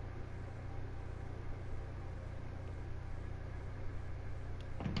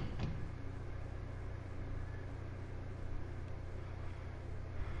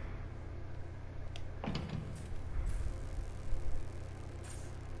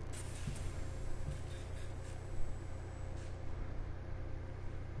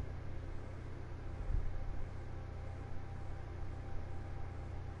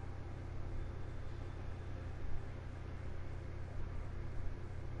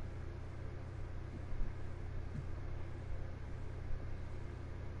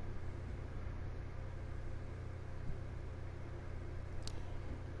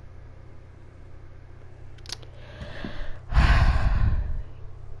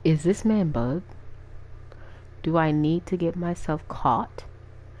 Is this man bugged? Do I need to get myself caught?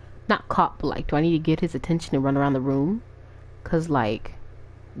 Not caught, but like, do I need to get his attention and run around the room? Cause like,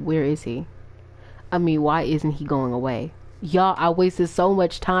 where is he? I mean, why isn't he going away? Y'all, I wasted so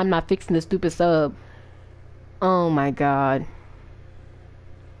much time not fixing the stupid sub. Oh my god.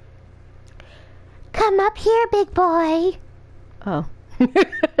 Come up here, big boy. Oh.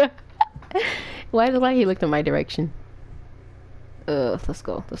 Why he looked in my direction? Let's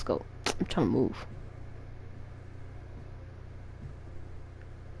go. Let's go. I'm trying to move.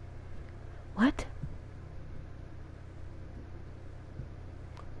 What?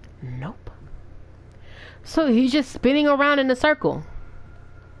 Nope. So he's just spinning around in a circle.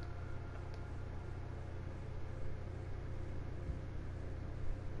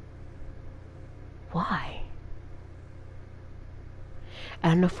 Why?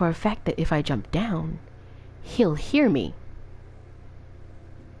 I know for a fact that if I jump down, he'll hear me.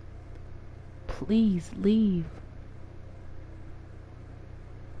 Please leave.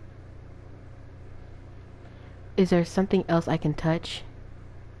 Is there something else I can touch?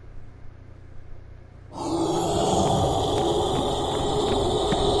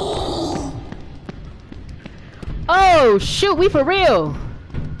 Oh shoot, we for real.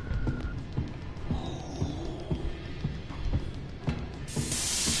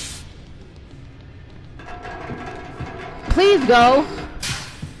 Please go.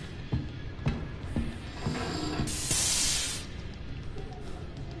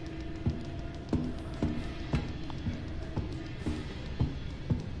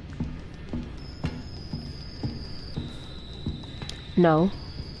 No.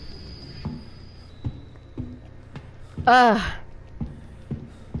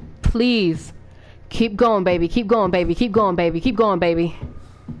 Please. Keep going, baby. Keep going, baby. Keep going, baby. Keep going, baby.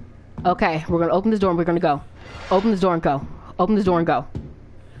 Okay, we're gonna open this door and we're gonna go. Open this door and go. Open this door and go.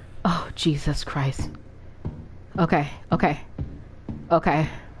 Oh, Jesus Christ. Okay, okay. Okay.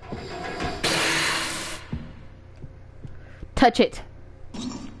 Touch it.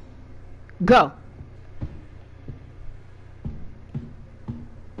 Go.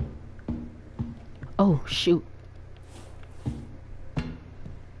 Oh, shoot.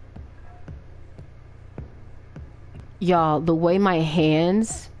 Y'all, the way my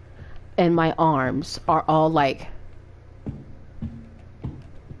hands and my arms are all like...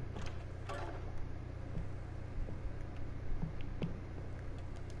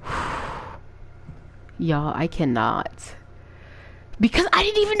 Y'all, I cannot. Because I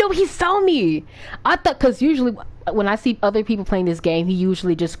didn't even know he saw me. I thought, because usually when I see other people playing this game, he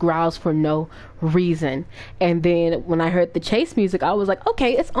usually just growls for no reason. And then when I heard the chase music, I was like,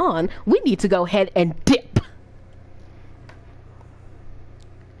 okay, it's on. We need to go ahead and dip.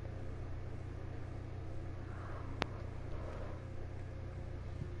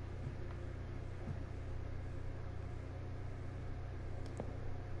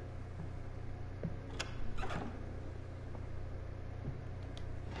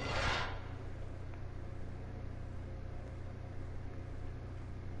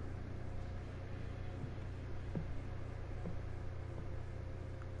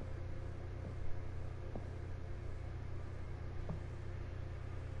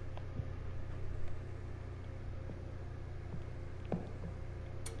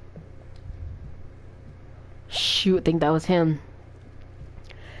 shoot, I think that was him.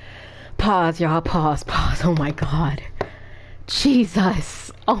 Pause, y'all. Pause, pause. Oh my god.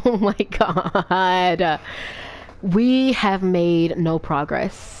 Jesus. Oh my god. We have made no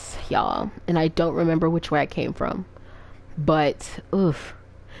progress, y'all. And I don't remember which way I came from. But, oof.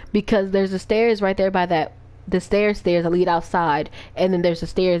 Because there's the stairs right there by that, the stairs that lead outside. And then there's the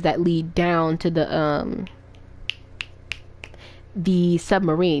stairs that lead down to the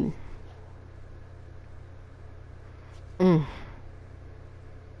submarine.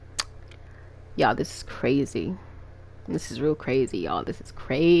 Y'all, this is crazy. This is real crazy, y'all. This is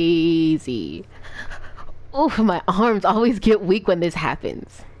crazy. Oof, my arms always get weak when this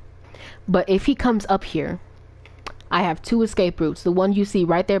happens. But if he comes up here, I have two escape routes. The one you see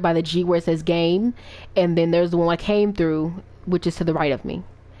right there by the G where it says game, and then there's the one I came through, which is to the right of me.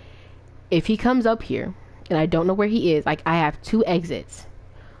 If he comes up here, and I don't know where he is, like I have two exits.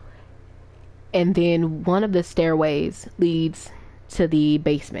 And then one of the stairways leads to the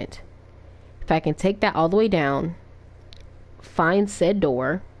basement. If I can take that all the way down, find said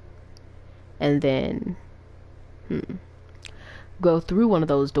door, and then go through one of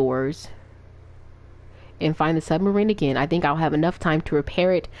those doors and find the submarine again, I think I'll have enough time to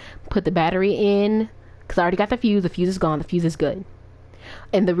repair it, put the battery in, because I already got the fuse. The fuse is gone. The fuse is good.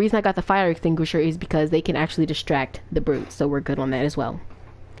 And the reason I got the fire extinguisher is because they can actually distract the brutes, so we're good on that as well.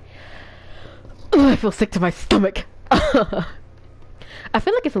 Ugh, I feel sick to my stomach. I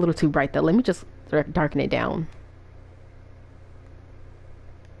feel like it's a little too bright though. Let me just darken it down.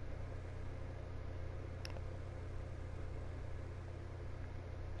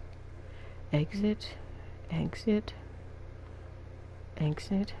 Exit, exit,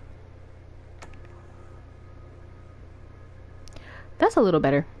 exit. That's a little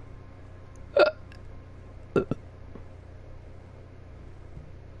better.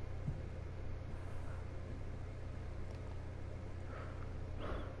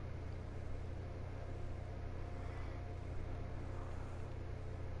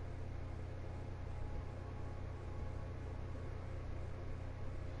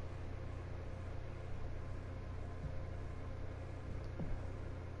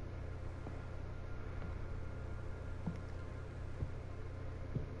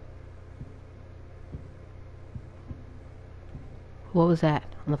 What was that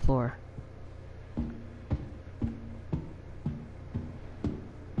on the floor?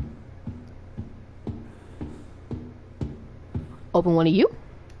 Open one of you?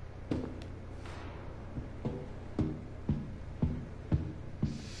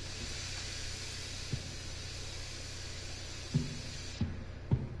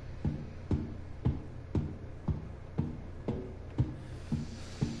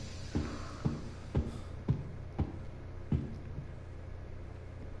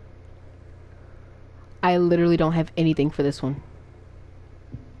 I literally don't have anything for this one.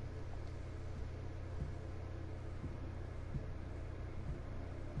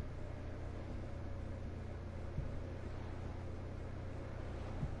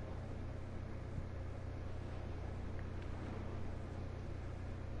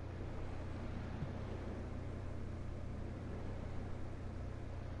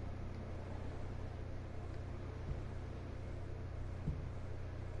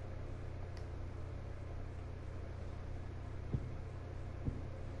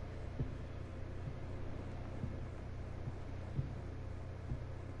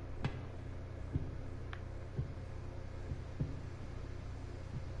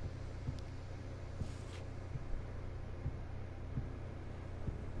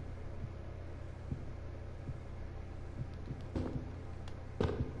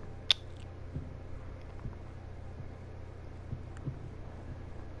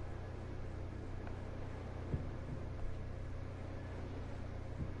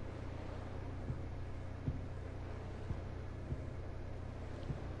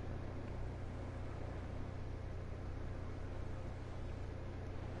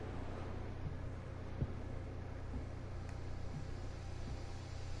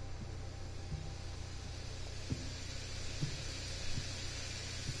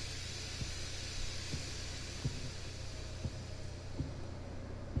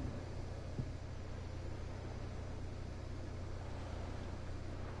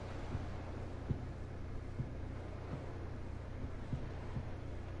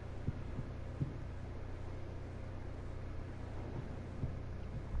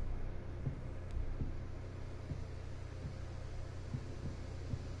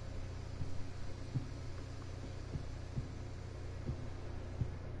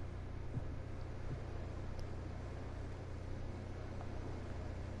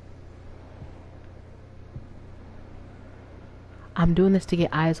 I'm doing this to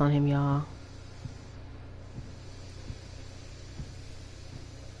get eyes on him, y'all.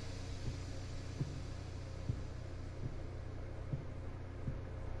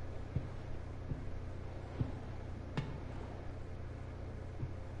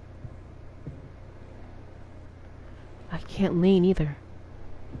 I can't lean either.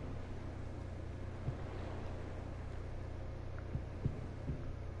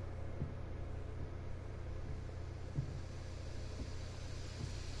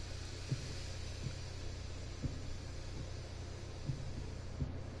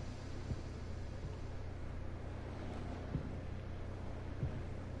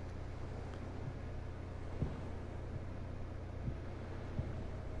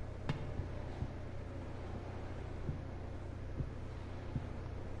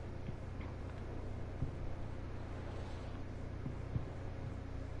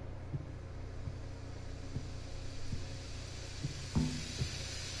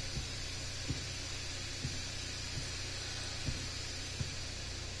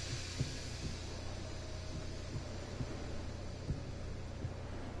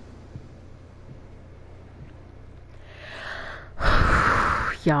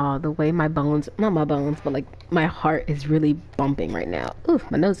 Y'all, the way my bones, not my bones, but like my heart is really bumping right now. Ooh,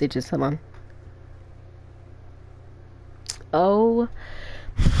 my nose itches. Hold on. Oh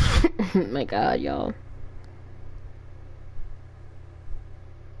my god, y'all.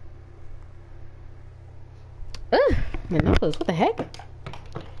 Ugh, my nose, what the heck?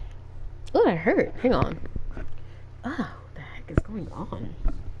 Oh, that hurt. Hang on. Oh, what the heck is going on?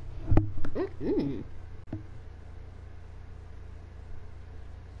 Mm-mm.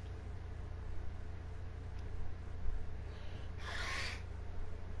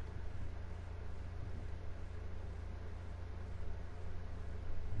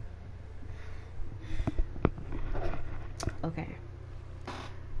 Okay.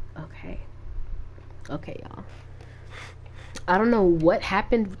 Okay. Okay, y'all. I don't know what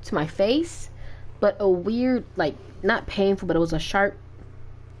happened to my face, but a weird, like, not painful, but it was a sharp,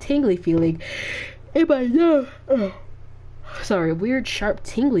 tingly feeling in my nose. Sorry, a weird, sharp,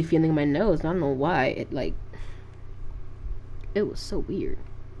 tingly feeling in my nose. I don't know why. It was so weird.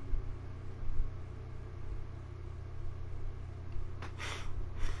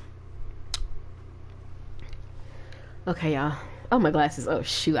 Okay, y'all. Oh, my glasses. Oh,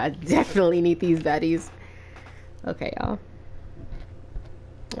 shoot. I definitely need these baddies. Okay, y'all.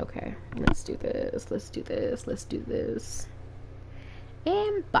 Okay, let's do this. Let's do this. Let's do this.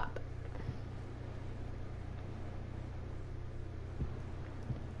 And bop.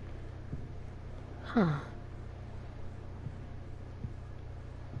 Huh.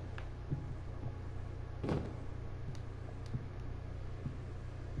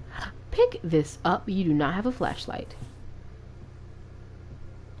 Pick this up. You do not have a flashlight.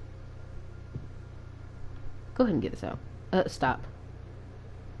 Go ahead and get this out. Stop.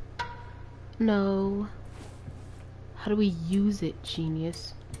 No. How do we use it,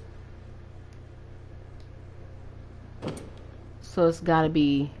 genius? So it's gotta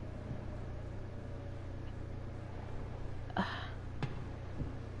be...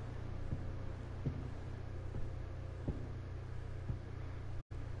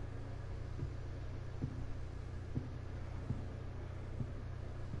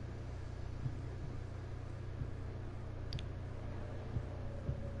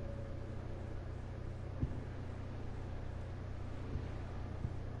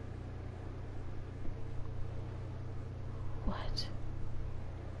 What?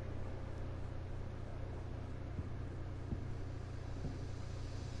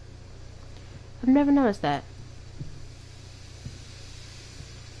 I've never noticed that.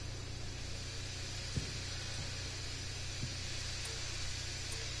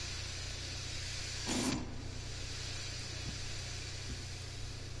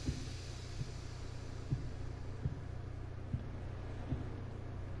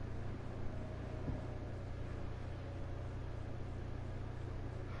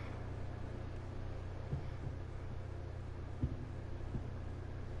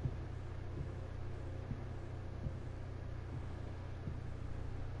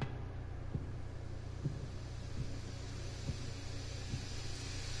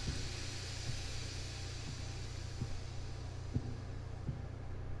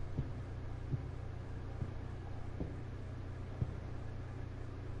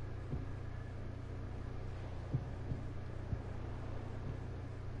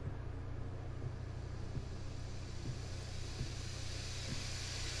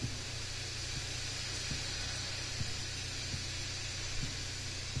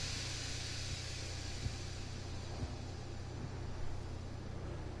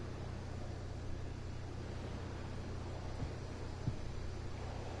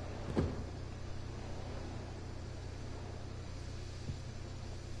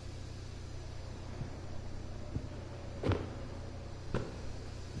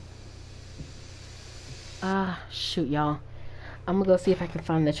 Shoot, y'all. I'm gonna go see if I can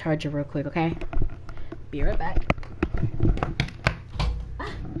find the charger real quick, okay? Be right back.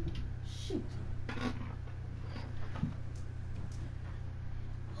 Shoot.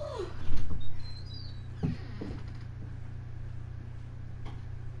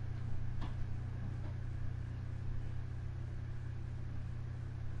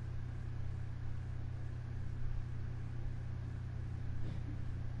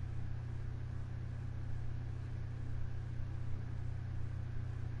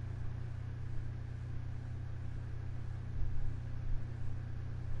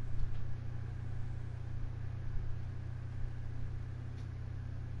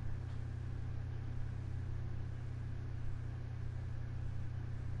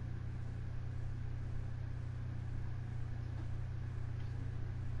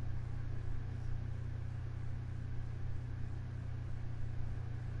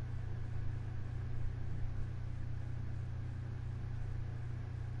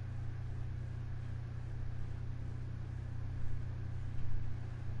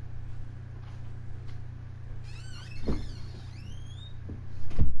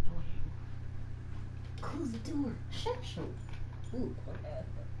 Close the door. Shut. Ooh, okay.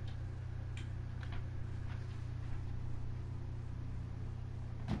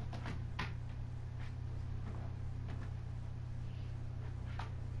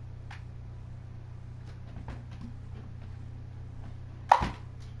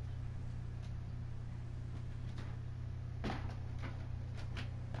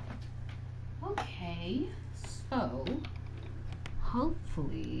 Okay, so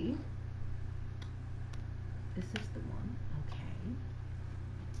hopefully this is the one. Okay.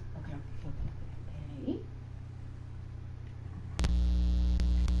 Is that it?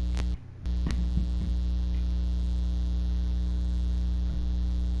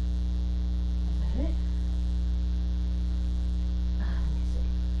 Let me see.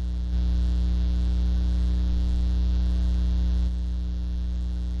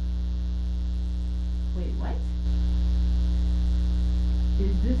 Wait, what?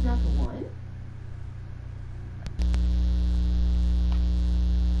 Is this not the one?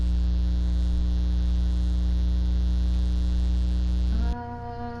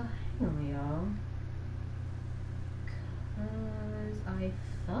 Hang on, y'all. Cause I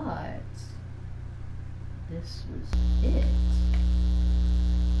thought this was it.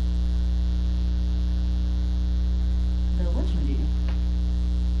 The whatchamajig?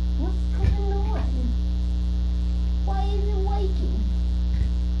 What's going on? Why is it waking?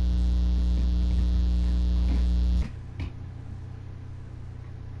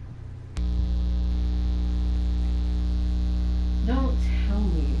 Don't tell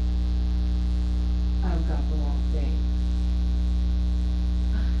me I've got the wrong thing.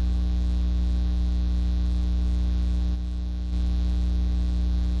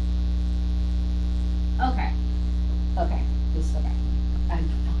 Okay. This is okay. I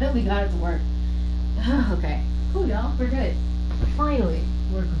finally got it to work. Okay. Cool, y'all. We're good. Finally.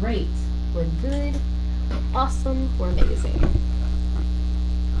 We're great. We're good. Awesome. We're amazing.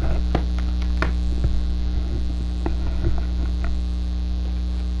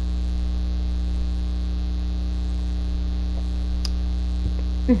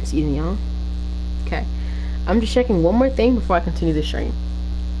 Excuse me, y'all. Okay. I'm just checking one more thing before I continue the stream.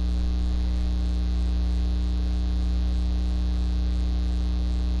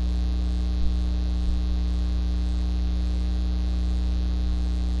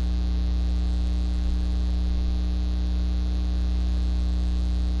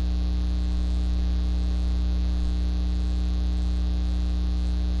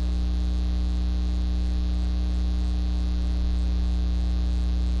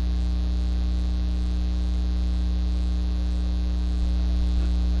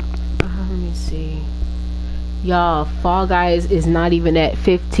 Y'all, Fall Guys is not even at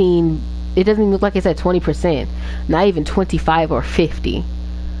 15. It doesn't even look like it's at 20%. Not even 25 or 50.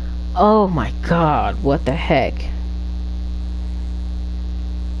 Oh my god, what the heck?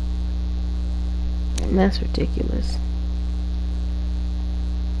 That's ridiculous.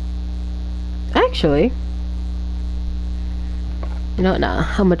 Actually, you know what, nah,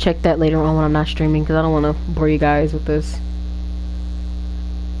 I'm gonna check that later on when I'm not streaming because I don't want to bore you guys with this.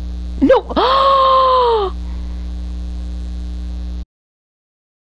 No!